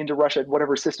 into Russia,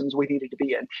 whatever systems we needed to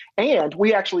be in. And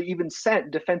we actually even sent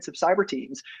defensive cyber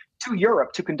teams to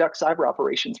Europe to conduct cyber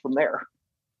operations from there.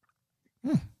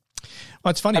 Well,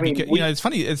 it's funny because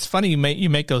it's funny you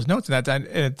make those notes,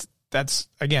 and that's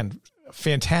again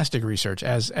fantastic research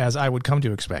as I would come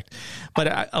to expect.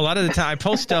 But a lot of the time I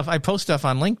post stuff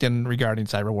on LinkedIn regarding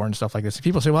Cyberwar and stuff like this.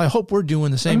 People say, "Well, I hope we're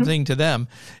doing the same thing to them."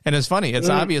 And it's funny. It's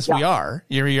obvious we are.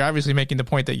 You're obviously making the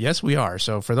point that yes, we are.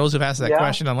 So for those who've asked that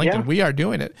question on LinkedIn, we are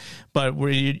doing it. But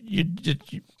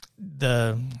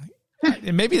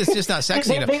maybe it's just not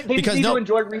sexy enough because to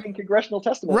enjoy reading congressional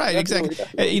testimony. Right, exactly.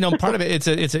 Part of it, it's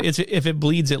if it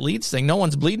bleeds, it leads thing. No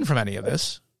one's bleeding from any of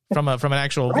this, from an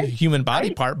actual human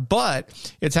body part, but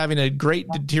it's having a great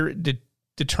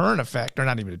deterrent effect, or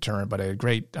not even deterrent, but a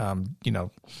great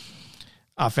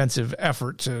offensive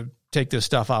effort to take this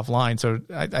stuff offline. So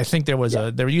I think there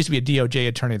used to be a DOJ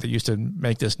attorney that used to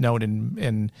make this note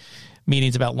in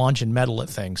meetings about launching metal at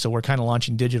things. So we're kind of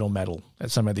launching digital metal at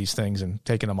some of these things and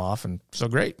taking them off. And so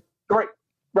great.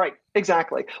 Right.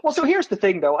 Exactly. Well, so here's the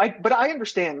thing though. I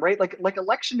understand, right? Like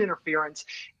election interference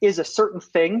is a certain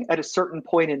thing at a certain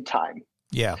point in time.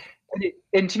 Yeah.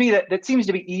 And to me, that seems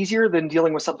to be easier than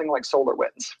dealing with something like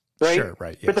SolarWinds, right? Sure,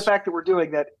 right. Yes. But the fact that we're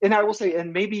doing that, and I will say,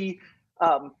 and maybe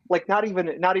like not even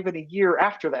a year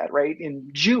after that, right? In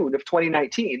June of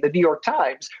 2019, the New York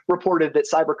Times reported that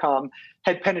Cybercom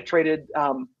had penetrated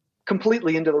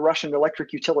completely into the Russian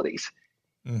electric utilities,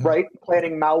 right?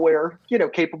 Planting malware,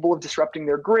 capable of disrupting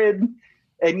their grid,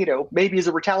 and maybe as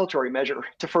a retaliatory measure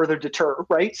to further deter,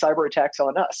 right, cyber attacks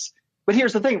on us. But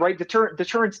here's the thing, right?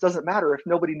 Deterrence doesn't matter if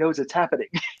nobody knows it's happening.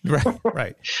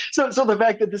 Right. So the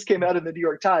fact that this came out in the New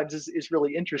York Times is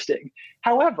really interesting.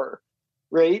 However,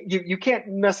 right, you can't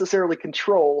necessarily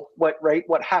control what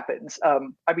happens.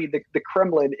 I mean, the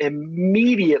Kremlin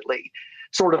immediately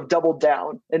sort of doubled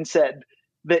down and said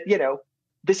that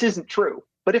this isn't true.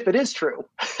 But if it is true,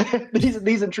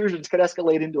 these intrusions could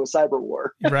escalate into a cyber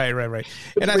war. Right.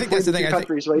 And I think that's the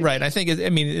thing. Right. I think,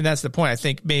 and that's the point. I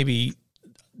think maybe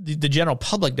the general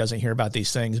public doesn't hear about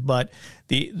these things, but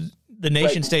the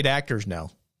nation state actors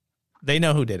know. They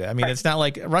know who did it. I mean, it's not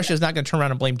like Russia's not going to turn around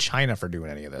and blame China for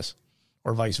doing any of this,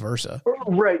 or vice versa.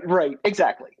 Right.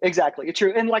 Exactly. It's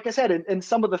true. And like I said, in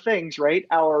some of the things, right,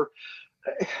 our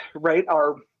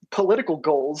political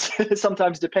goals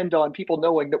sometimes depend on people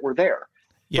knowing that we're there.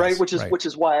 Yes, right. Which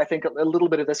is why I think a little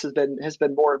bit of this has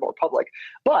been more and more public.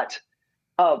 But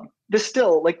this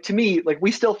still, like, to me, like,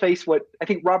 we still face what I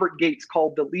think Robert Gates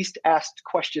called the least asked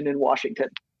question in Washington,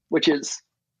 which is,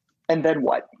 and then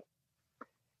what?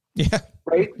 Yeah.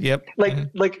 Right. Yep.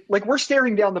 Like we're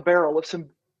staring down the barrel of some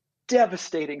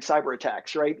devastating cyber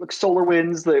attacks, right? Like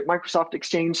SolarWinds, the Microsoft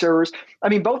Exchange servers. I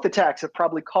mean, both attacks have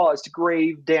probably caused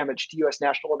grave damage to U.S.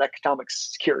 national and economic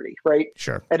security, right?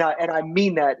 Sure. And I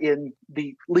mean that in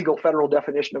the legal federal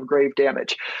definition of grave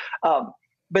damage.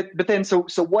 But then, so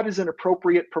what is an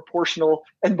appropriate, proportional,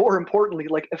 and more importantly,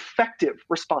 like, effective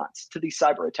response to these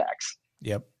cyber attacks?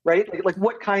 Yep. Right. Like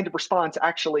what kind of response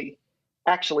actually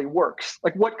works?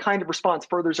 Like, what kind of response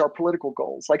furthers our political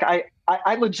goals? Like,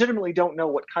 I legitimately don't know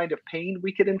what kind of pain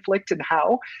we could inflict and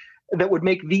how that would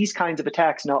make these kinds of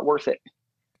attacks not worth it.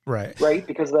 Right.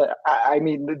 Because the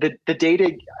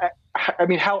data, I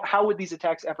mean, how would these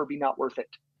attacks ever be not worth it?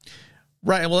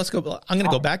 Right. Well, let's go. I'm going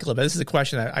to go back a little bit. This is a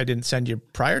question I didn't send you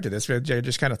prior to this. I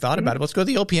just kind of thought about it. Let's go to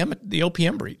the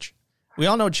OPM breach. We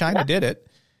all know China did it.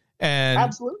 And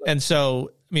absolutely. And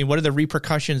so, I mean, what are the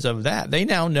repercussions of that? They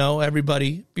now know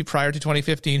everybody prior to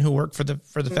 2015 who worked for the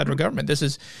federal government. This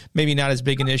is maybe not as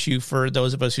big an issue for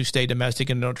those of us who stay domestic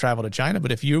and don't travel to China.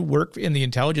 But if you work in the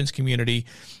intelligence community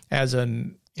as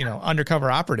an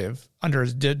undercover operative under a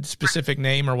specific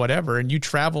name or whatever, and you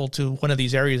travel to one of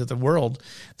these areas of the world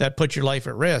that put your life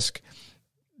at risk,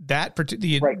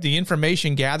 the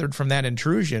information gathered from that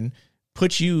intrusion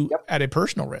puts you at a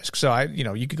personal risk. So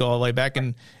you could go all the way back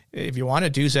and, if you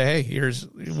wanted to, say, hey,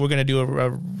 we're going to do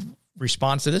a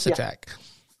response to this attack.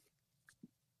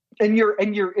 And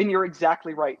you're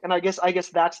exactly right. And I guess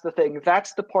that's the thing.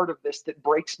 That's the part of this that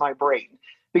breaks my brain,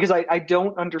 because I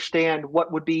don't understand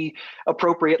what would be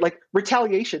appropriate. Like,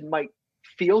 retaliation might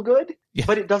feel good,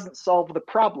 but it doesn't solve the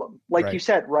problem. Like you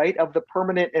said, right, of the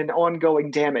permanent and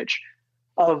ongoing damage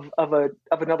of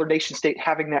another nation state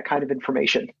having that kind of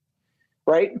information.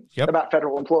 Right. About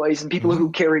federal employees and people who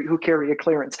carry a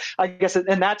clearance, I guess.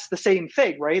 And that's the same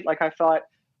thing. Right. Like, I thought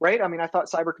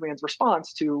Cyber Command's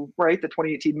response to the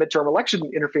 2018 midterm election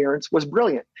interference was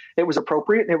brilliant. It was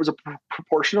appropriate, and it was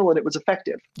proportional, and it was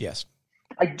effective. Yes.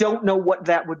 I don't know what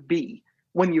that would be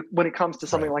when it comes to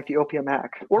something like the OPM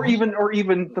hack, or even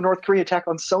the North Korea attack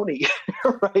on Sony,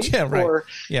 right? Yeah, right. Or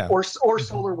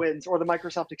SolarWinds, or the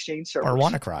Microsoft Exchange servers, or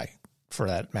WannaCry, for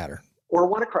that matter. Or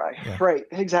WannaCry, right?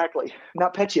 Exactly.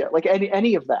 Not Petya, like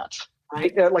any of that,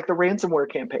 right? Like the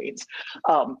ransomware campaigns,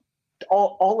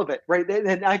 all of it, right?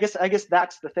 And I guess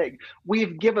that's the thing.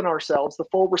 We've given ourselves the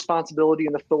full responsibility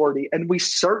and authority, and we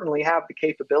certainly have the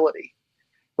capability,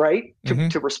 right,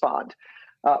 to respond.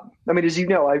 I mean, as you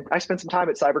know, I spent some time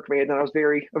at Cyber Command, and I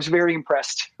was very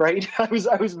impressed, right?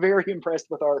 I was very impressed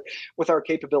with our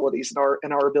capabilities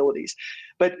and our abilities.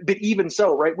 But even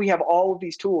so, right, we have all of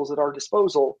these tools at our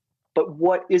disposal. But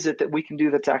what is it that we can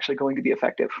do that's actually going to be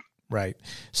effective? Right.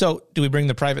 So do we bring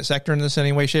the private sector in this in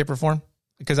any way, shape, or form?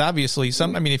 Because obviously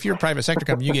if you're a private sector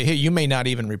company, you get hit, you may not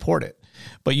even report it,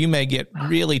 but you may get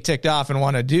really ticked off and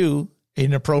want to do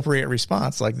an appropriate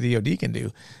response like the DoD can do.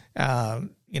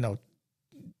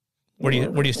 Where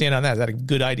do you stand on that? Is that a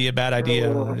good idea, bad idea?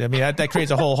 I mean, that creates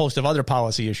a whole host of other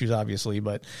policy issues, obviously,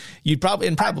 but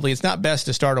probably it's not best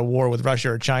to start a war with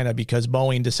Russia or China because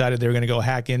Boeing decided they were going to go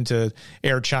hack into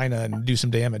Air China and do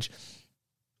some damage.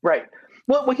 Right.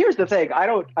 Well, here's the thing.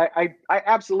 I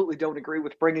absolutely don't agree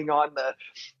with bringing on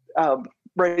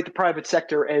right, the private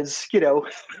sector as,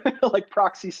 like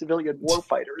proxy civilian war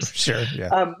fighters. Sure.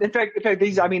 Yeah. In fact,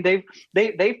 these, I mean,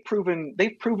 they've proven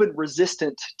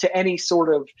resistant to any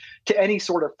sort of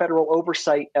federal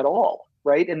oversight at all,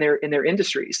 right, in their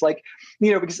industries. Like,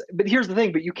 but here's the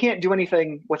thing, but you can't do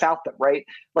anything without them, right?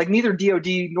 Like neither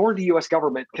DoD nor the US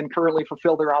government can currently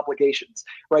fulfill their obligations,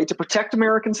 right, to protect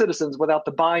American citizens without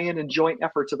the buy-in and joint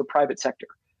efforts of the private sector.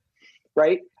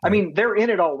 Right? I mean, they're in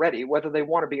it already, whether they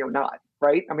want to be or not,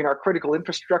 right? I mean, our critical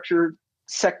infrastructure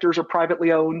sectors are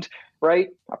privately owned, right?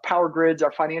 Our power grids,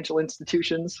 our financial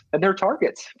institutions, and they're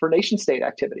targets for nation state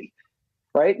activity,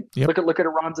 right? Yep. Look at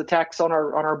Iran's attacks on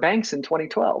our banks in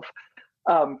 2012.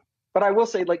 But I will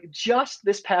say, like, just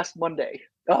this past Monday,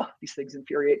 these things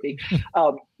infuriate me.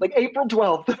 Like April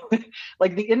 12th,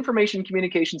 like the information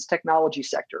communications technology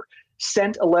sector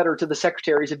sent a letter to the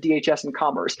secretaries of DHS and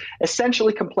Commerce,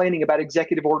 essentially complaining about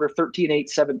Executive Order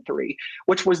 13873,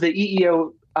 which was the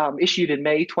EEO issued in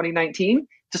May 2019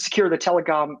 to secure the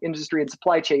telecom industry and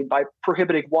supply chain by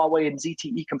prohibiting Huawei and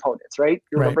ZTE components, right?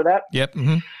 You remember that? Yep.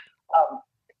 Mm-hmm.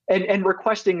 And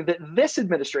requesting that this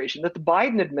administration, that the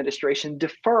Biden administration,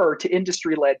 defer to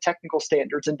industry-led technical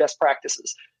standards and best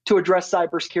practices to address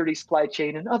cybersecurity, supply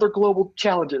chain, and other global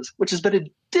challenges, which has been a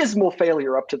dismal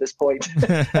failure up to this point,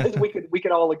 as we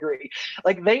can all agree.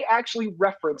 Like they actually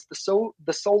reference the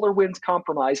SolarWinds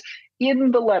compromise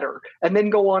in the letter, and then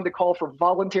go on to call for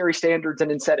voluntary standards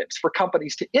and incentives for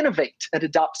companies to innovate and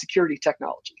adopt security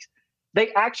technologies.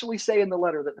 They actually say in the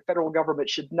letter that the federal government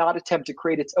should not attempt to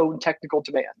create its own technical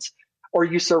demands or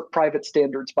usurp private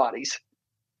standards bodies.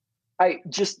 I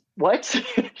just, what?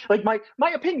 Like my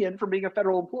opinion from being a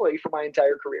federal employee for my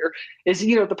entire career is,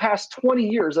 the past 20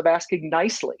 years of asking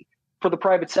nicely for the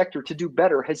private sector to do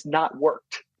better has not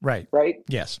worked. Right. Right?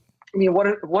 Yes. I mean,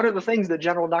 one of the things that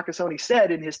General Nakasone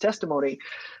said in his testimony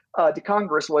to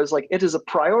Congress was like, it is a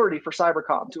priority for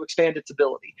Cybercom to expand its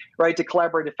ability, right, to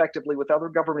collaborate effectively with other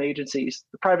government agencies,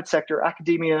 the private sector,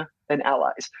 academia, and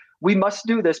allies. We must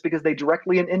do this because they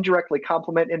directly and indirectly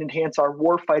complement and enhance our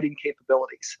war-fighting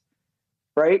capabilities,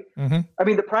 right? Mm-hmm. I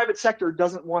mean, the private sector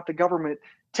doesn't want the government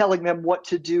telling them what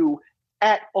to do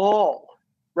at all,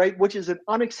 right, which is an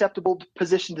unacceptable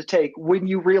position to take when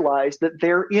you realize that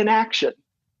their inaction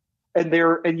and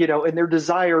their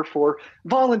desire for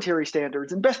voluntary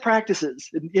standards and best practices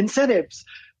and incentives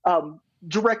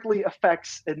directly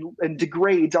affects and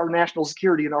degrades our national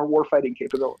security and our warfighting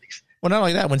capabilities. Well, not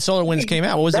only that, when SolarWinds came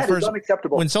out, what was the first?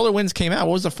 Unacceptable. When SolarWinds came out,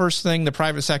 what was the first thing the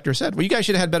private sector said? Well, you guys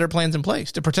should have had better plans in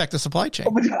place to protect the supply chain.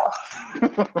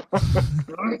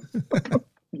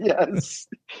 Yes.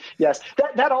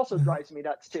 That also drives me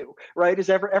nuts too, right? Is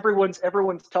everyone's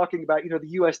talking about, the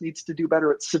U.S. needs to do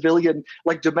better at civilian,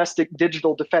 like domestic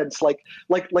digital defense, like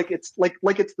it's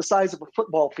the size of a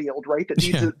football field, right? That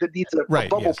needs a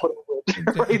bubble put over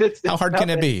it, right? How hard can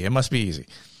it be? It must be easy.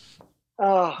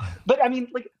 But I mean,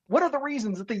 like, what are the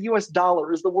reasons that the U.S.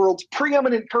 dollar is the world's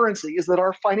preeminent currency? Is that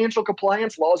our financial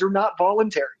compliance laws are not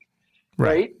voluntary.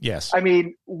 Right? Yes. I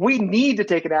mean, we need to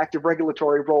take an active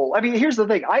regulatory role. I mean, here's the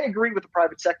thing. I agree with the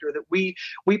private sector that we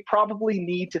probably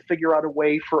need to figure out a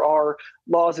way for our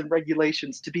laws and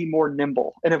regulations to be more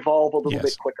nimble and evolve a little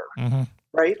bit quicker. Mm-hmm.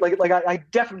 Right? Like I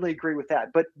definitely agree with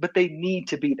that. But they need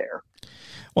to be there.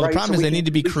 Well, the problem is they need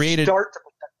to be created.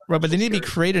 Right, but they need to be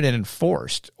created and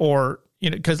enforced, or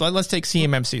because let's take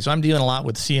CMMC. So I'm dealing a lot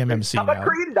with CMMC. How about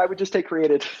created? I would just take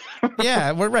created.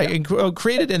 Yeah, we're right. And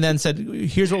created and then said,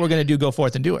 here's what we're going to do. Go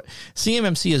forth and do it.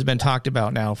 CMMC has been talked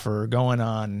about now for going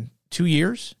on 2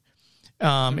 years.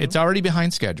 It's already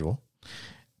behind schedule.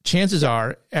 Chances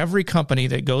are every company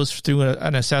that goes through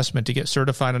an assessment to get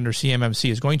certified under CMMC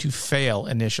is going to fail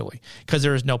initially because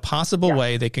there is no possible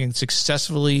way they can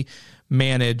successfully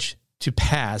manage to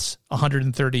pass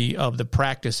 130 of the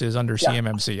practices under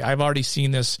CMMC. I've already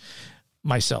seen this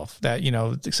myself, that,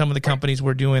 some of the companies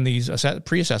we're doing these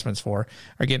pre-assessments for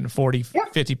are getting 40,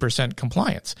 50%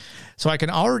 compliance. So I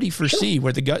can already foresee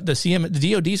where the DoD is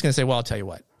going to say, well, I'll tell you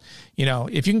what,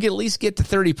 if you can at least get to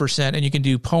 30% and you can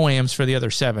do POAMs for the other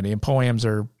 70, and POAMs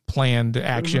are planned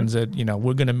actions that,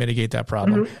 we're going to mitigate that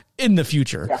problem in the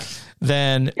future,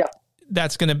 then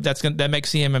that makes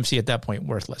CMMC at that point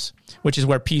worthless, which is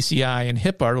where PCI and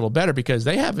HIPAA are a little better because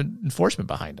they have enforcement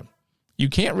behind them. You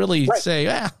can't really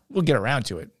say, we'll get around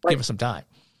to it. Give us some time.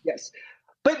 Yes.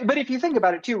 But if you think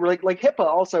about it too, like HIPAA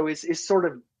also is sort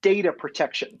of data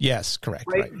protection. Yes, correct.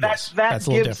 Right. Yes. That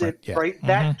gives it, right.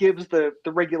 That gives the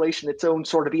regulation its own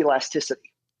sort of elasticity.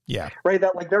 Yeah. Right.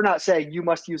 That they're not saying you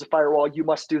must use a firewall, you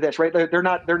must do this, right? They're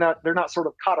not sort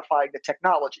of codifying the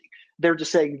technology. They're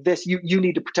just saying this, you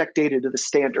need to protect data to the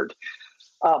standard.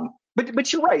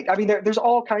 But you're right. I mean, there's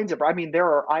all kinds of. I mean, there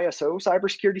are ISO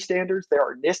cybersecurity standards. There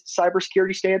are NIST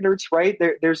cybersecurity standards. Right.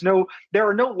 There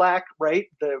are no lack. Right.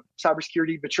 The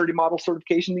cybersecurity maturity model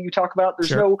certification that you talk about. There's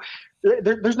Sure.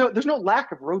 there's no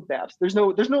lack of roadmaps. There's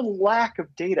no lack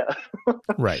of data.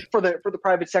 Right. for the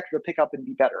private sector to pick up and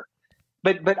be better.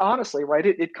 But honestly, right,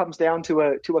 it comes down to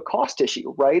a cost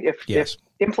issue, right? If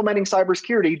implementing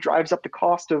cybersecurity drives up the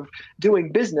cost of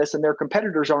doing business and their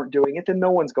competitors aren't doing it, then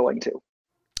no one's going to.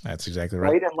 That's exactly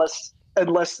right.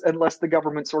 Unless the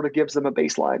government sort of gives them a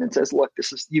baseline and says, look,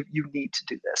 this is you need to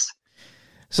do this.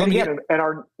 So and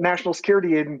our national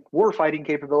security and war fighting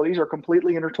capabilities are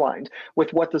completely intertwined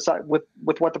with what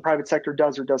the private sector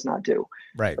does or does not do.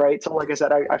 Right. Right. So, like I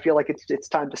said, I feel like it's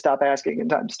time to stop asking and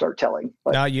time to start telling.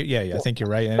 But, no, I think you're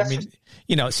right. And I mean,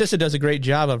 CISA does a great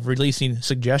job of releasing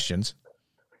suggestions.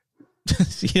 I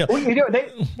was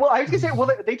gonna say,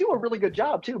 they do a really good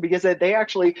job too, because they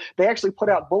actually put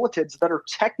out bulletins that are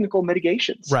technical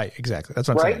mitigations. Right, exactly. That's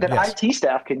what I'm saying. That yes. IT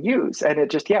staff can use, and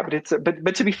it just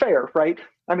but to be fair, right?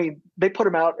 I mean, they put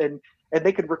them out, and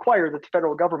they could require that the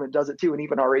federal government does it too, and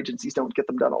even our agencies don't get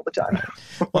them done all the time.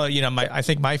 Well, I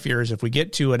think my fear is if we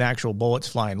get to an actual bullets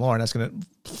flying, Lauren, that's going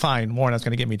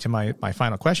to get me to my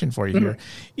final question for you here,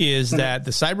 is that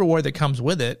the cyber war that comes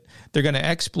with it, they're going to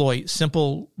exploit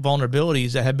simple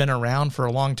vulnerabilities that have been around for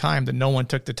a long time that no one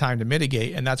took the time to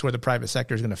mitigate, and that's where the private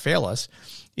sector is going to fail us.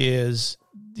 Is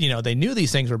they knew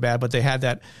these things were bad, but they had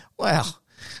that, well,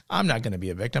 I'm not going to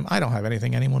be a victim. I don't have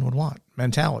anything anyone would want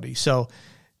mentality. So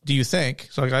do you think,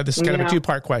 this is kind of a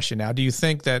two-part question now, do you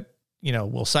think that,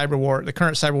 will the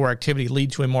current cyber war activity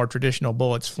lead to a more traditional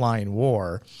bullets flying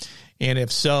war? And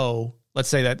if so, let's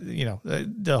say that,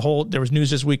 there was news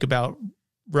this week about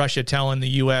Russia telling the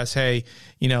U.S., hey,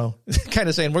 kind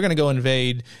of saying, we're going to go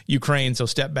invade Ukraine, so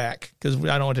step back because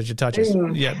I don't want you to touch us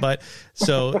yet. But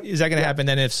so is that going to happen?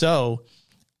 And if so,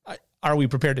 are we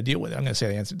prepared to deal with it? I'm going to say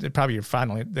the answer. Probably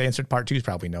the answer to part two is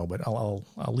probably no, but I'll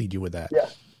lead you with that. Yeah.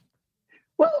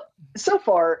 Well, so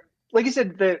far, like you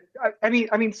said,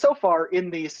 so far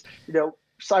in these,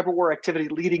 cyber war activity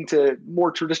leading to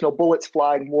more traditional bullets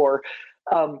flying war,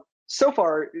 so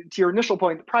far, to your initial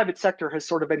point, the private sector has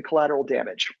sort of been collateral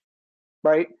damage,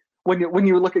 right? When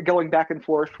you look at going back and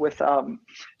forth with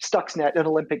Stuxnet at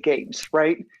Olympic Games,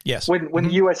 right? Yes. When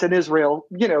the U.S. and Israel,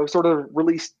 sort of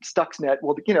released Stuxnet,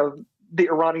 well, the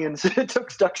Iranians took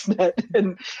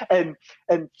Stuxnet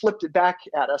and flipped it back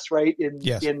at us, right?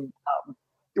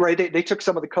 Right, they took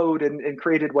some of the code and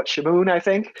created Shamoon, I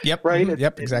think. Yep. Right.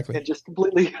 Exactly. And just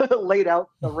completely laid out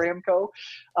the Ramco,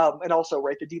 and also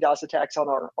right the DDoS attacks on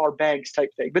our banks type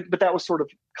thing. But that was sort of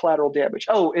collateral damage.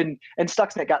 Oh, and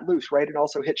Stuxnet got loose, right, and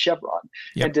also hit Chevron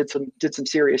and did some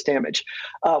serious damage.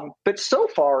 But so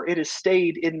far, it has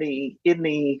stayed in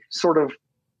the sort of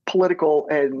political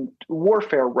and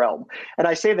warfare realm. And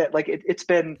I say that like it's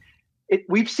been.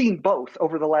 We've seen both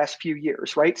over the last few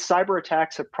years, right? Cyber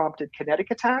attacks have prompted kinetic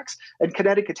attacks, and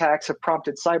kinetic attacks have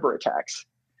prompted cyber attacks.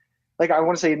 Like I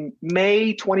want to say in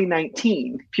May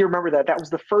 2019, if you remember that was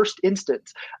the first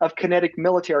instance of kinetic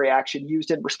military action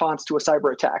used in response to a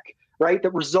cyber attack, right?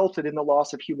 That resulted in the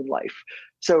loss of human life.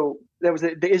 So that was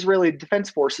the Israeli Defense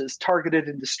Forces targeted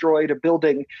and destroyed a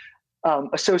building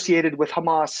associated with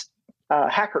Hamas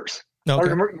hackers. Okay.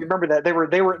 You remember that they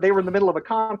were in the middle of a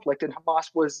conflict, and Hamas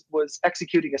was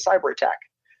executing a cyber attack.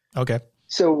 Okay.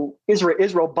 So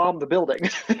Israel bombed the building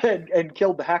and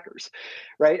killed the hackers,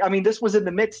 right? I mean, this was in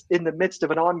the midst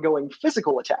of an ongoing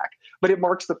physical attack, but it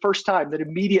marks the first time that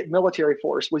immediate military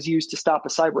force was used to stop a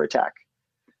cyber attack.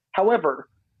 However,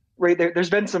 right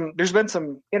there's been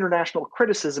some international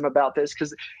criticism about this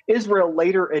because Israel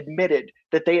later admitted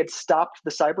that they had stopped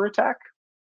the cyber attack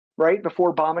right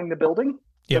before bombing the building.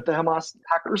 That the Hamas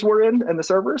hackers were in and the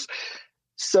servers.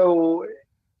 So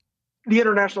the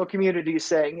international community is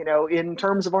saying, in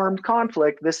terms of armed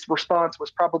conflict, this response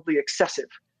was probably excessive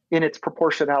in its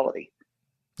proportionality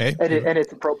and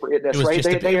its appropriateness,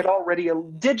 right? They had already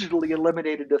digitally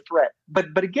eliminated the threat.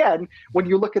 But again, when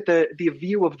you look at the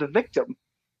view of the victim,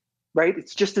 right,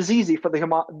 it's just as easy for the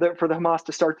Hamas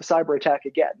to start the cyber attack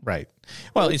again. Right.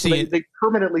 Well, you see, they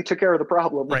permanently took care of the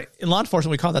problem. Right. In law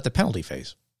enforcement, we call that the penalty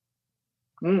phase.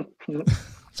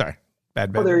 Sorry,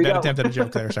 bad attempt at a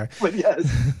joke there. Sorry, but yes,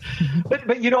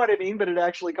 but you know what I mean. But it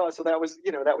actually caused. So that was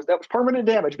permanent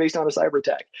damage based on a cyber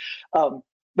attack.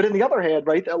 But on the other hand,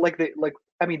 right,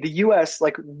 the U.S.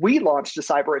 we launched a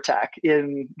cyber attack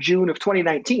in June of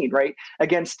 2019, right,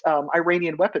 against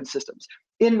Iranian weapon systems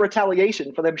in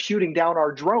retaliation for them shooting down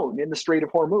our drone in the Strait of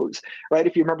Hormuz, right?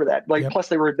 If you remember that, plus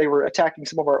they were attacking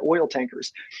some of our oil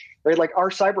tankers, right? Like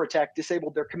our cyber attack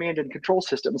disabled their command and control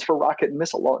systems for rocket and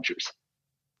missile launchers.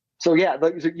 So yeah,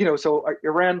 so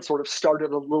Iran sort of started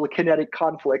a little kinetic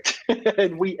conflict,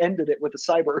 and we ended it with a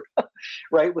cyber,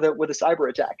 right? With a cyber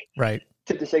attack, right,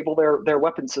 to disable their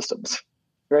weapon systems,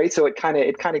 right? So it kind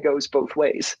of goes both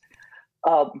ways.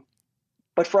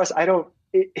 But for us,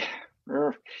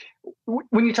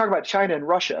 when you talk about China and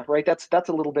Russia, right? That's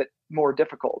a little bit more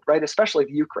difficult, right? Especially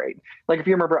the Ukraine. Like if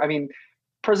you remember, I mean,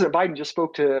 President Biden just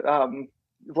spoke to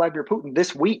Vladimir Putin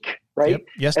this week, right? Yep,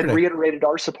 yesterday. And reiterated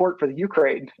our support for the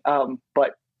Ukraine.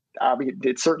 But I mean,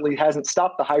 it certainly hasn't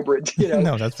stopped the hybrid,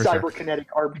 no, that's for cyber kinetic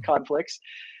armed conflicts.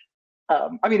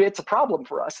 I mean, it's a problem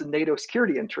for us and NATO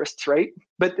security interests, right?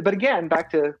 But again, back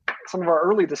to some of our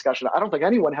early discussion, I don't think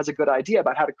anyone has a good idea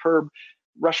about how to curb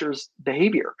Russia's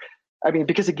behavior. I mean,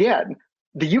 because again,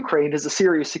 the Ukraine is a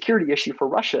serious security issue for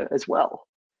Russia as well.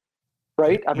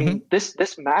 Right? I mean, this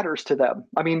matters to them.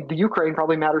 I mean, the Ukraine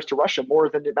probably matters to Russia more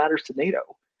than it matters to NATO.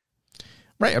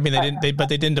 Right. I mean, they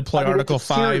didn't deploy Article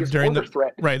 5 during the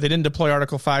threat. Right. They didn't deploy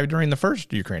Article 5 during the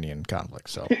first Ukrainian conflict.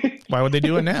 So why would they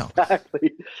do it now?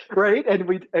 Exactly. Right.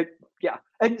 And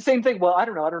and same thing. Well, I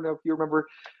don't know if you remember,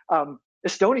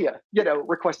 Estonia,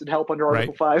 requested help under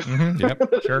Article 5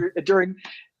 Yep, sure. during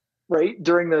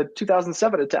the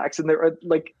 2007 attacks, and they were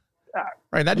like.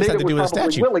 Right, that just had to do with the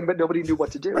statue. Willing, but nobody knew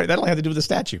what to do. Right, that only had to do with the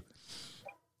statue.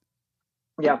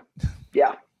 Yeah.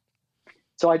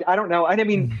 So I don't know. And I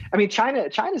mean,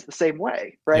 China's the same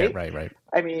way, right? Yeah, right.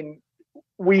 I mean,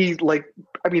 the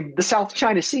South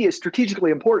China Sea is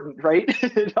strategically important, right?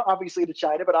 Obviously to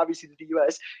China, but obviously to the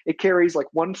U.S. It carries like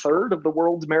 1/3 of the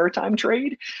world's maritime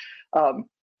trade, and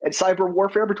cyber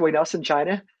warfare between us and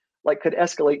China could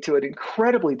escalate to an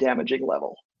incredibly damaging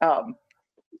level.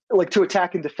 To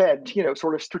attack and defend,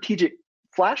 sort of strategic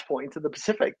flashpoints in the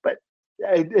Pacific,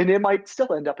 and it might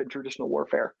still end up in traditional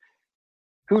warfare.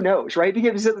 Who knows, right?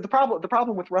 Because the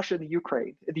problem with Russia and the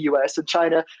Ukraine, in the U.S. and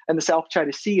China and the South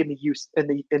China Sea in the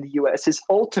U.S. is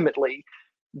ultimately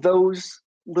those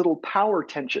little power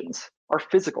tensions are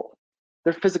physical.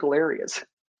 They're physical areas.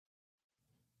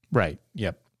 Right.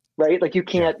 Yep. Right. Like you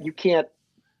can't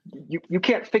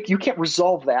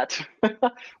resolve that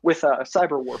with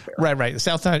cyber warfare. Right.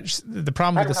 The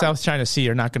problem with the South China Sea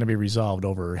are not going to be resolved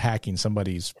over hacking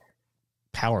somebody's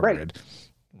power grid.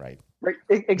 Right.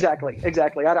 Exactly. I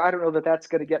don't know that that's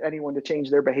going to get anyone to change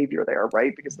their behavior there,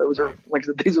 right? Because those are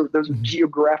those are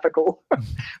geographical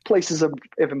places of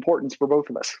importance for both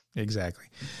of us. Exactly.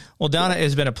 Well, Donna, it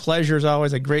has been a pleasure as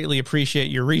always. I greatly appreciate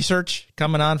your research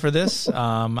coming on for this.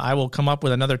 I will come up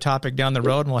with another topic down the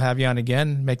road, and we'll have you on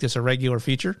again. Make this a regular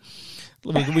feature.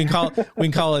 We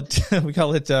can call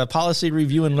it policy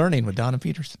review and learning with Donna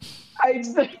Peters. I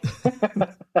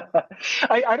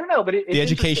don't know, but the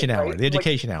education hour. Right? The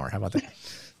education hour. How about that?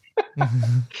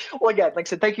 Well, again, like I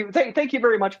said, thank you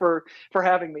very much for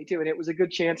having me too, and it was a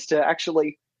good chance to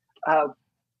actually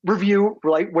review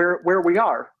where we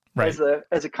are as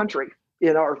a country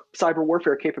in our cyber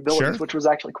warfare capabilities, which was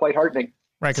actually quite heartening.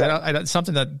 Right, because it's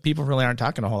something that people really aren't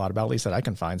talking a whole lot about, at least that I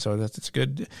can find. So it's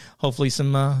good. Hopefully,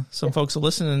 some folks will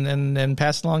listen and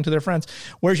pass it along to their friends.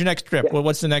 Where's your next trip? Yeah.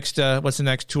 What's the next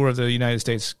tour of the United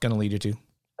States going to lead you to?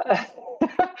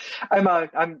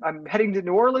 I'm heading to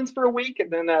New Orleans for a week,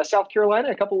 and then South Carolina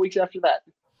a couple of weeks after that.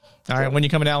 All right, when you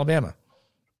coming to Alabama?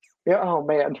 Yeah. Oh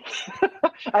man,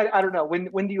 I don't know.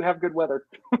 When do you have good weather?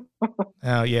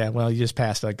 Oh yeah. Well, you just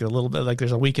passed a little bit.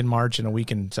 There's a week in March and a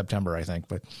week in September, I think.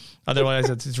 But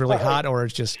otherwise, it's really hot, or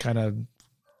it's just kind of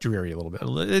dreary a little bit.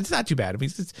 It's not too bad. I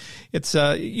mean, it's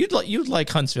you'd like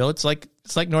Huntsville. It's like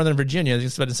Northern Virginia,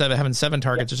 but instead of having 7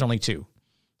 targets, there's only 2.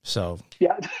 So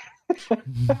yeah.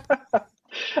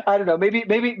 I don't know.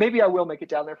 Maybe I will make it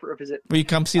down there for a visit. Will you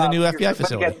come see the new FBI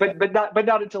facility? But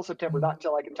not until September. Not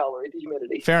until I can tolerate the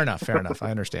humidity. Fair enough.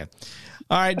 I understand.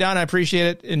 All right, Don, I appreciate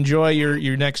it. Enjoy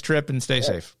your next trip and stay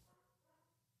safe.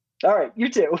 All right, you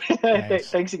too.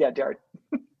 Thanks again, Darren.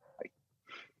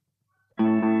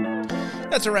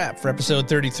 That's a wrap for episode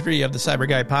 33 of the Cyber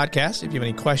Guy podcast. If you have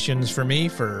any questions for me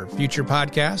for future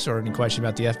podcasts or any question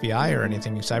about the FBI or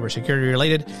anything cybersecurity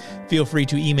related, feel free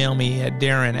to email me at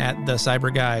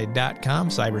darren@thecyberguy.com,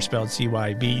 cyber spelled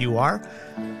CYBUR.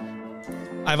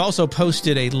 I've also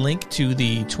posted a link to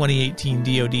the 2018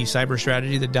 DoD cyber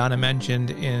strategy that Donna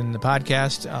mentioned in the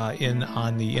podcast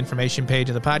on the information page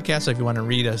of the podcast. So if you want to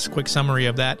read a quick summary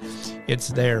of that, it's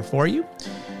there for you.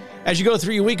 As you go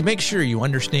through your week, make sure you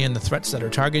understand the threats that are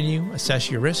targeting you,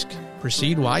 assess your risk,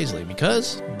 proceed wisely,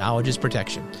 because knowledge is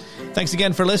protection. Thanks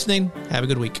again for listening. Have a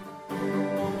good week.